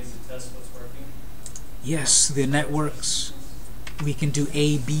 So Ways to test what's working. yes, the networks, we can do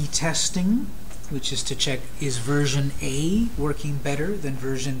A/B testing, which is to check, is version A working better than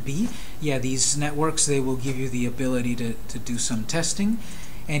version B? Yeah, these networks, they will give you the ability to do some testing.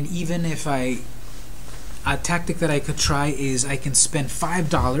 And even if a tactic that I could try is I can spend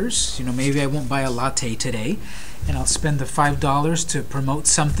 $5, maybe I won't buy a latte today, and I'll spend the $5 to promote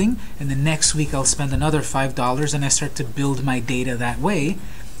something, and the next week I'll spend another $5, and I start to build my data that way.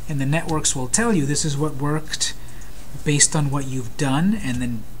 And the networks will tell you this is what worked based on what you've done, and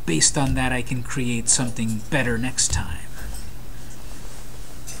then based on that I can create something better next time.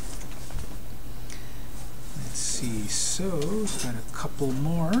 Let's see, so we've got a couple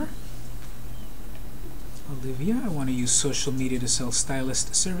more. Olivia, I want to use social media to sell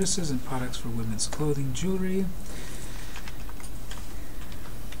stylist services and products for women's clothing, jewelry.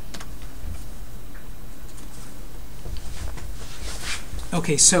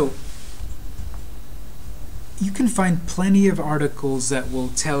 Okay, so you can find plenty of articles that will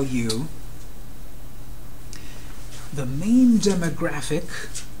tell you the main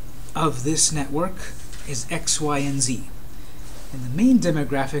demographic of this network is X, Y, and Z. And the main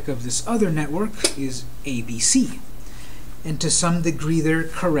demographic of this other network is ABC. And to some degree they're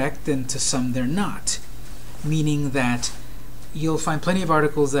correct, and to some they're not. Meaning that you'll find plenty of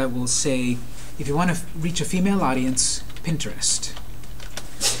articles that will say, if you want to reach a female audience, Pinterest.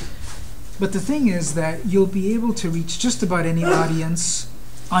 But the thing is that you'll be able to reach just about any audience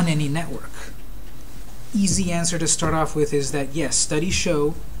on any network. Easy answer to start off with is that yes, studies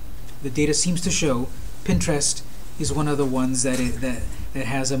show, the data seems to show, Pinterest is one of the ones that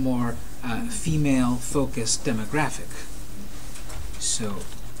has a more female-focused demographic. So,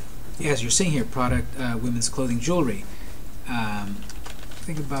 as you're saying here, product, women's clothing, jewelry.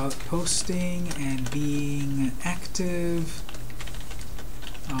 Think about posting and being active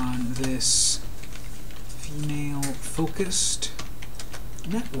on this female-focused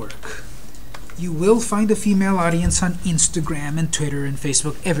network. You will find a female audience on Instagram and Twitter and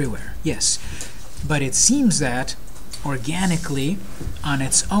Facebook, everywhere, yes. But it seems that organically, on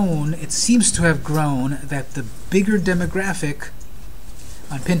its own, it seems to have grown that the bigger demographic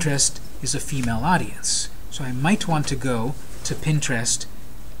on Pinterest is a female audience. So I might want to go to Pinterest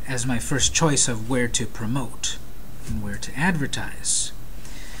as my first choice of where to promote and where to advertise.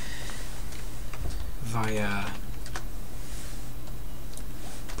 Via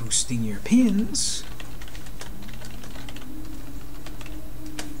boosting your pins,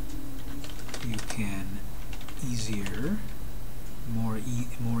 you can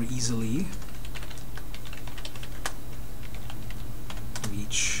more easily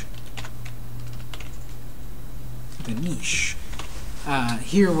reach the niche.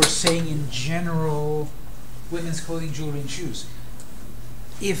 Here we're saying in general, women's clothing, jewelry, and shoes.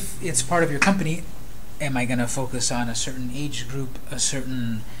 If it's part of your company, am I going to focus on a certain age group, a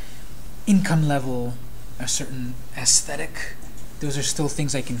certain income level, a certain aesthetic? Those are still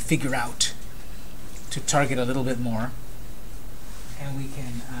things I can figure out to target a little bit more. And we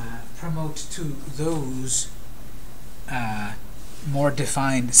can promote to those more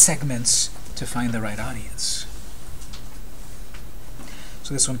defined segments to find the right audience.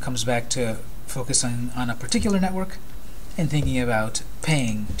 So this one comes back to focusing on a particular network and thinking about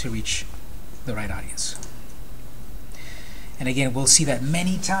paying to reach the right audience. And again, we'll see that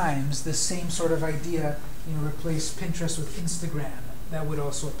many times the same sort of idea, replace Pinterest with Instagram. That would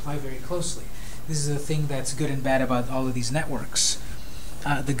also apply very closely. This is the thing that's good and bad about all of these networks.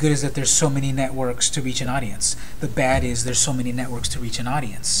 The good is that there's so many networks to reach an audience. The bad is there's so many networks to reach an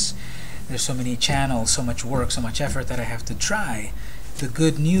audience. There's so many channels, so much work, so much effort that I have to try. The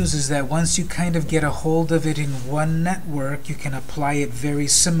good news is that once you kind of get a hold of it in one network, you can apply it very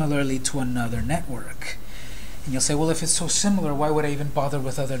similarly to another network. And you'll say, well, if it's so similar, why would I even bother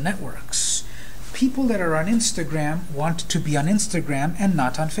with other networks? People that are on Instagram want to be on Instagram and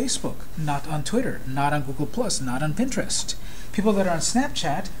not on Facebook, not on Twitter, not on Google+, not on Pinterest. People that are on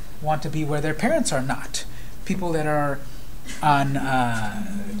Snapchat want to be where their parents are not. People that are on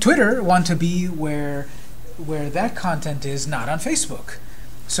Twitter want to be where that content is, not on Facebook.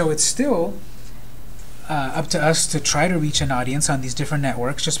 So it's still up to us to try to reach an audience on these different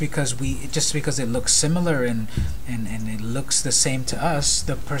networks. Just because it looks similar and it looks the same to us,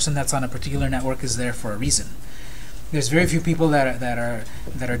 the person that's on a particular network is there for a reason. There's very few people that are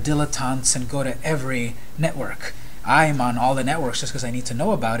dilettantes and go to every network. I'm on all the networks just because I need to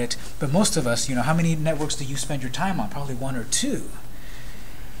know about it, but most of us, how many networks do you spend your time on? Probably one or two.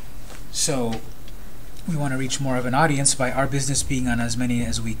 So we want to reach more of an audience by our business being on as many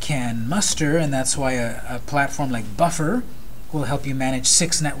as we can muster, and that's why a platform like Buffer will help you manage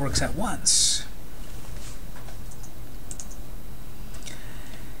 6 networks at once.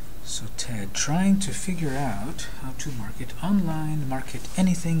 So Ted, trying to figure out how to market online, market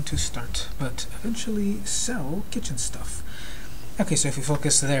anything to start, but eventually sell kitchen stuff. Okay, so if we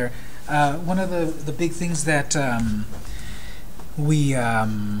focus there, one of the big things that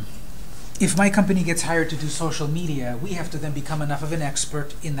if my company gets hired to do social media, we have to then become enough of an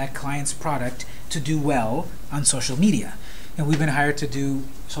expert in that client's product to do well on social media. And we've been hired to do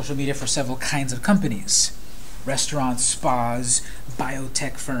social media for several kinds of companies. Restaurants, spas,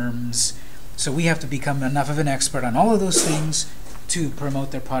 biotech firms. So we have to become enough of an expert on all of those things to promote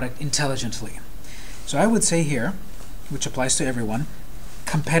their product intelligently. So I would say here, which applies to everyone,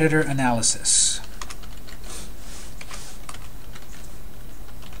 competitor analysis.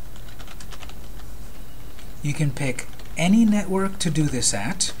 You can pick any network to do this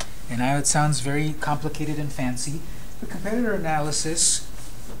at, and I know it sounds very complicated and fancy, but competitor analysis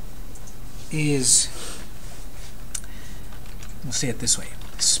is, we'll say it this way,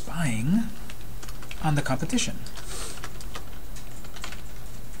 spying on the competition.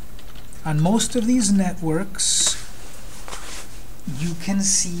 On most of these networks, you can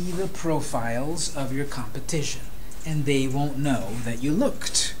see the profiles of your competition, and they won't know that you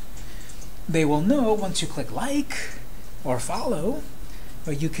looked. They will know once you click like or follow,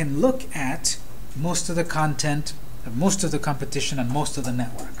 but you can look at most of the content of most of the competition on most of the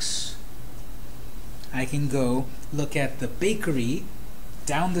networks. I can go look at the bakery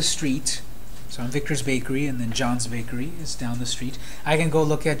down the street. So I'm Victor's Bakery, and then John's Bakery is down the street. I can go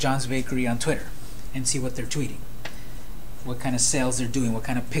look at John's Bakery on Twitter and see what they're tweeting, what kind of sales they're doing, what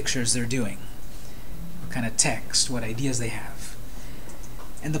kind of pictures they're doing, what kind of text, what ideas they have.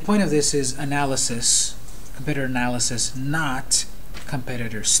 And the point of this is analysis, competitor analysis, not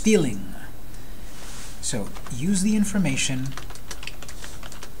competitor stealing. So use the information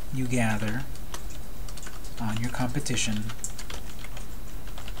you gather on your competition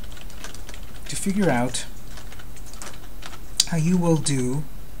to figure out how you will do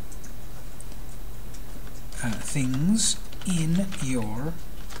things in your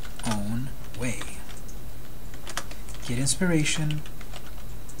own way. Get inspiration.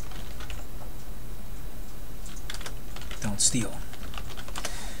 Don't steal.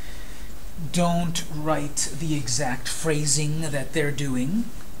 Don't write the exact phrasing that they're doing.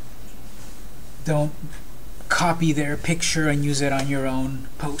 Don't copy their picture and use it on your own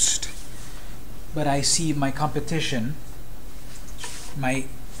post. But I see my competition, my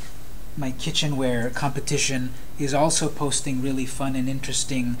kitchenware competition is also posting really fun and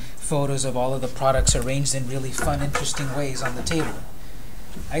interesting photos of all of the products arranged in really fun, interesting ways on the table.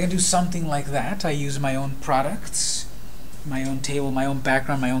 I can do something like that. I use my own products, my own table, my own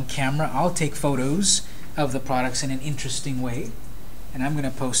background, my own camera. I'll take photos of the products in an interesting way, and I'm going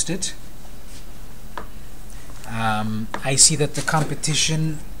to post it. I see that the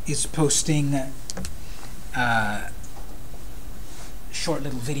competition is posting short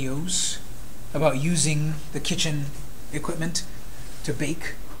little videos about using the kitchen equipment to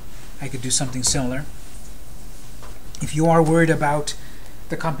bake. I could do something similar. If you are worried about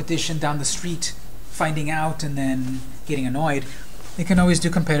the competition down the street finding out and then getting annoyed, you can always do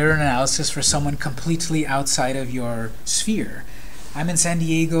competitor analysis for someone completely outside of your sphere. I'm in San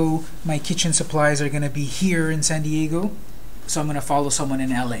Diego, my kitchen supplies are going to be here in San Diego, so I'm going to follow someone in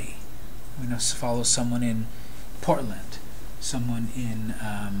LA. I'm going to follow someone in Portland, someone in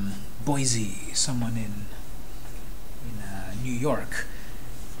Boise, someone in New York,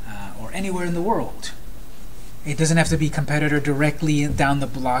 or anywhere in the world. It doesn't have to be competitor directly down the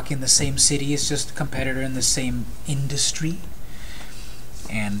block in the same city. It's just competitor in the same industry.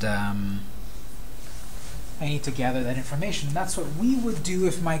 And I need to gather that information. That's what we would do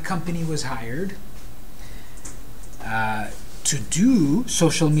if my company was hired to do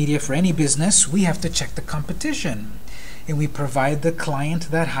social media for any business. We have to check the competition. And we provide the client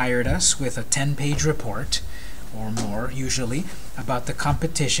that hired us with a 10-page report or more, usually, about the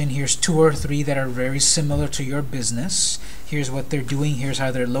competition. Here's 2 or 3 that are very similar to your business. Here's what they're doing. Here's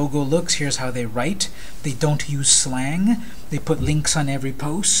how their logo looks. Here's how they write. They don't use slang. They put links on every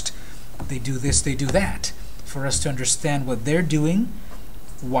post. They do this, they do that. For us to understand what they're doing,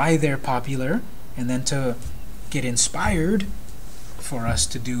 why they're popular, and then to get inspired for us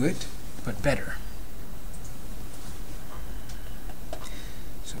to do it, but better.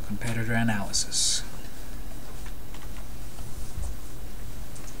 So competitor analysis.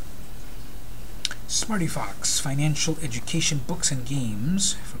 Smarty Fox, financial education books and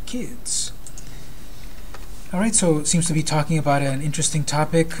games for kids. Alright, so it seems to be talking about an interesting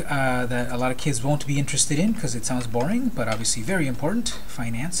topic that a lot of kids won't be interested in because it sounds boring, but obviously very important.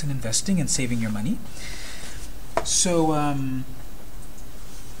 Finance and investing and saving your money. So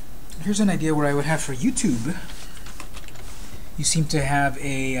here's an idea where I would have for YouTube. You seem to have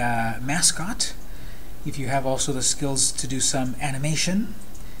a mascot. If you have also the skills to do some animation,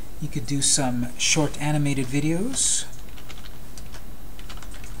 you could do some short animated videos.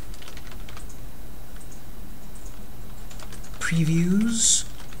 Previews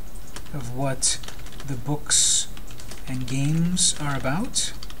of what the books and games are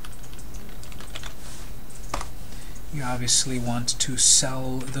about. You obviously want to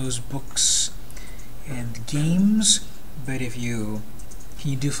sell those books and games, but if you can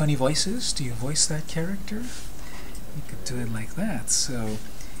you do funny voices? Do you voice that character? You could do it like that. So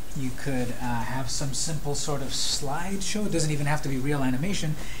you could have some simple sort of slideshow. It doesn't even have to be real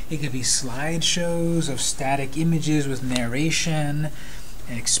animation. It could be slideshows of static images with narration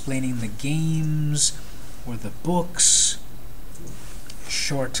and explaining the games or the books.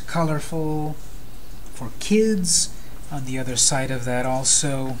 Short, colorful for kids. On the other side of that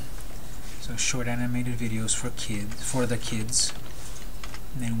also, so short animated videos for the kids.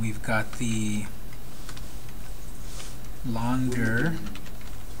 And then we've got the longer,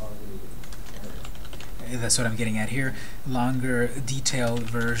 that's what I'm getting at here, longer detailed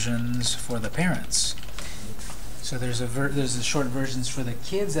versions for the parents. So there's the short versions for the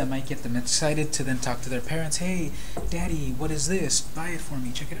kids that might get them excited to then talk to their parents. Hey, Daddy, what is this? Buy it for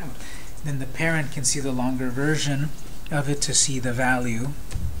me, check it out. Then the parent can see the longer version of it to see the value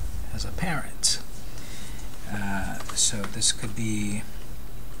as a parent. So this could be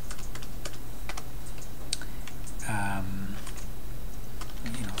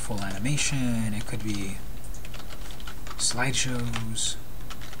you know, full animation. It could be slideshows.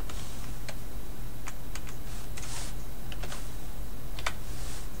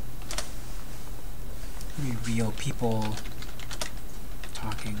 Could be real people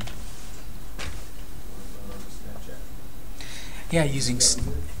talking. Yeah, using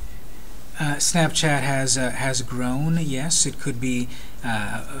Snapchat has grown. Yes, it could be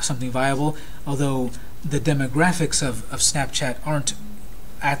something viable. Although the demographics of Snapchat aren't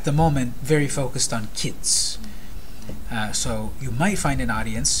at the moment very focused on kids. So you might find an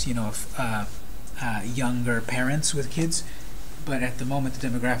audience, you know, of younger parents with kids, but at the moment the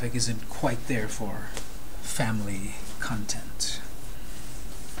demographic isn't quite there for family content.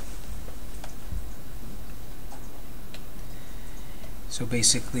 So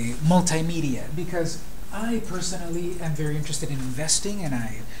basically multimedia, because I personally am very interested in investing and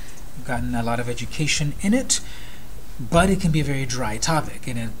I've gotten a lot of education in it, but it can be a very dry topic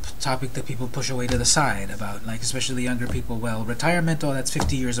and a topic that people push away to the side about, like especially younger people. Well, retirement, oh, that's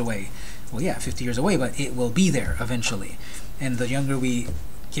 50 years away. Well, yeah, 50 years away, but it will be there eventually. And the younger we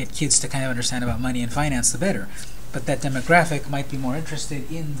get kids to kind of understand about money and finance, the better. But that demographic might be more interested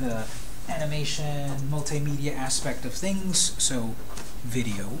in the animation, multimedia aspect of things, so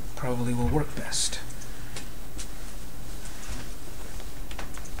video probably will work best.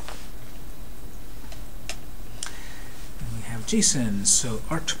 And we have Jason, so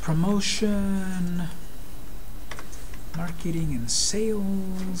art promotion, marketing and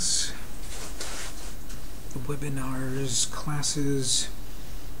sales, webinars, classes.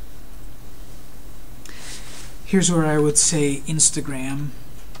 Here's where I would say Instagram.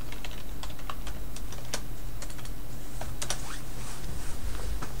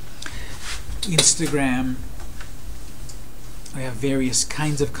 Instagram, we have various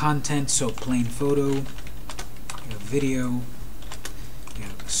kinds of content, so plain photo, you have video, you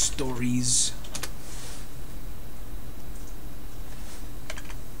have stories.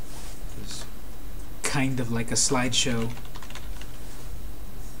 It's kind of like a slideshow.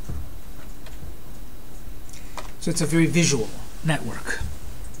 So it's a very visual network.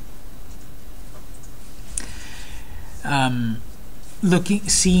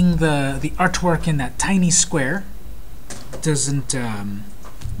 Seeing the artwork in that tiny square doesn't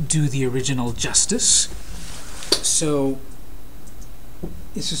do the original justice. So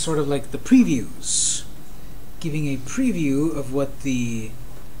this is sort of like the previews, giving a preview of what the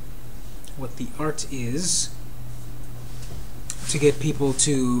art is to get people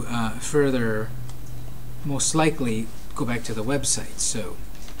to further, most likely, go back to the website. So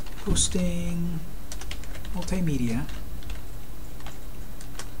posting, multimedia,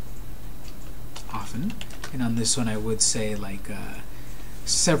 often, and on this one I would say like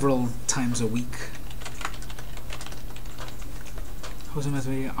several times a week. Host a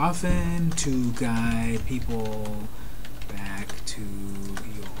method often to guide people back to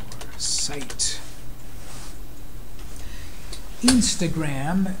your site.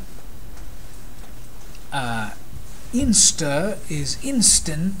 Instagram, Insta is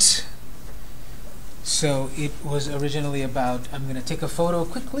instant, so it was originally about, I'm going to take a photo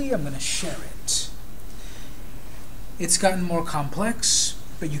quickly, I'm going to share it. It's gotten more complex,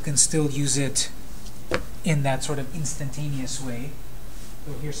 but you can still use it in that sort of instantaneous way.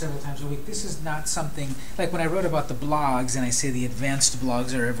 You'll hear several times a week. This is not something, like when I wrote about the blogs and I say the advanced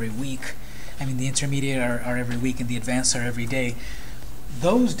blogs are every week, I mean the intermediate are every week and the advanced are every day.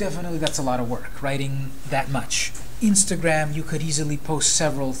 Those definitely, that's a lot of work, writing that much. Instagram, you could easily post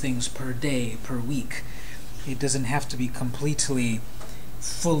several things per day, per week. It doesn't have to be completely,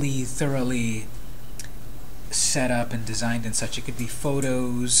 fully, thoroughly set up and designed and such. It could be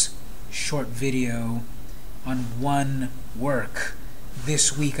photos, short video on one work.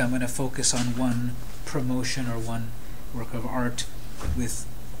 This week I'm going to focus on one promotion or one work of art with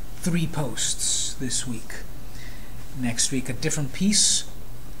 3 posts this week. Next week a different piece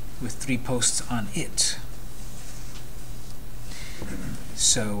with 3 posts on it.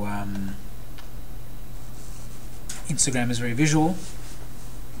 So Instagram is very visual,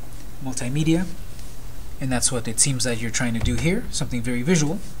 multimedia, and that's what it seems that you're trying to do here, something very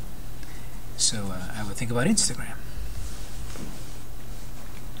visual. So I would think about Instagram.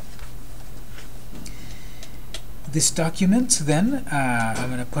 This document, then, I'm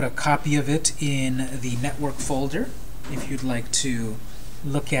going to put a copy of it in the network folder if you'd like to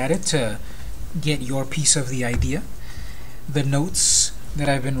look at it to get your piece of the idea. The notes that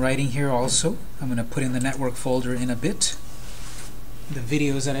I've been writing here also, I'm going to put in the network folder in a bit. The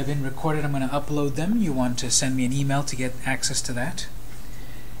videos that I've been recorded, I'm going to upload them. You want to send me an email to get access to that.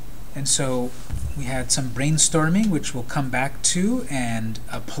 And so we had some brainstorming, which we'll come back to and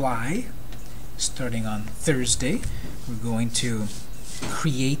apply. Starting on Thursday, we're going to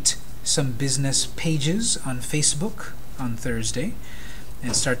create some business pages on Facebook on Thursday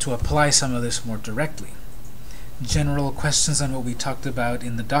and start to apply some of this more directly. General questions on what we talked about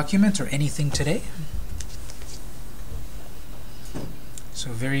in the document or anything today? So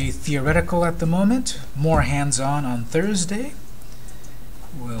very theoretical at the moment, more hands-on on Thursday.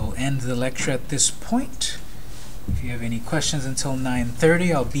 We'll end the lecture at this point. If you have any questions until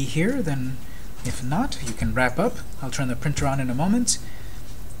 9:30, I'll be here. Then if not, you can wrap up. I'll turn the printer on in a moment.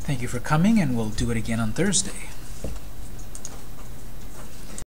 Thank you for coming, and we'll do it again on Thursday.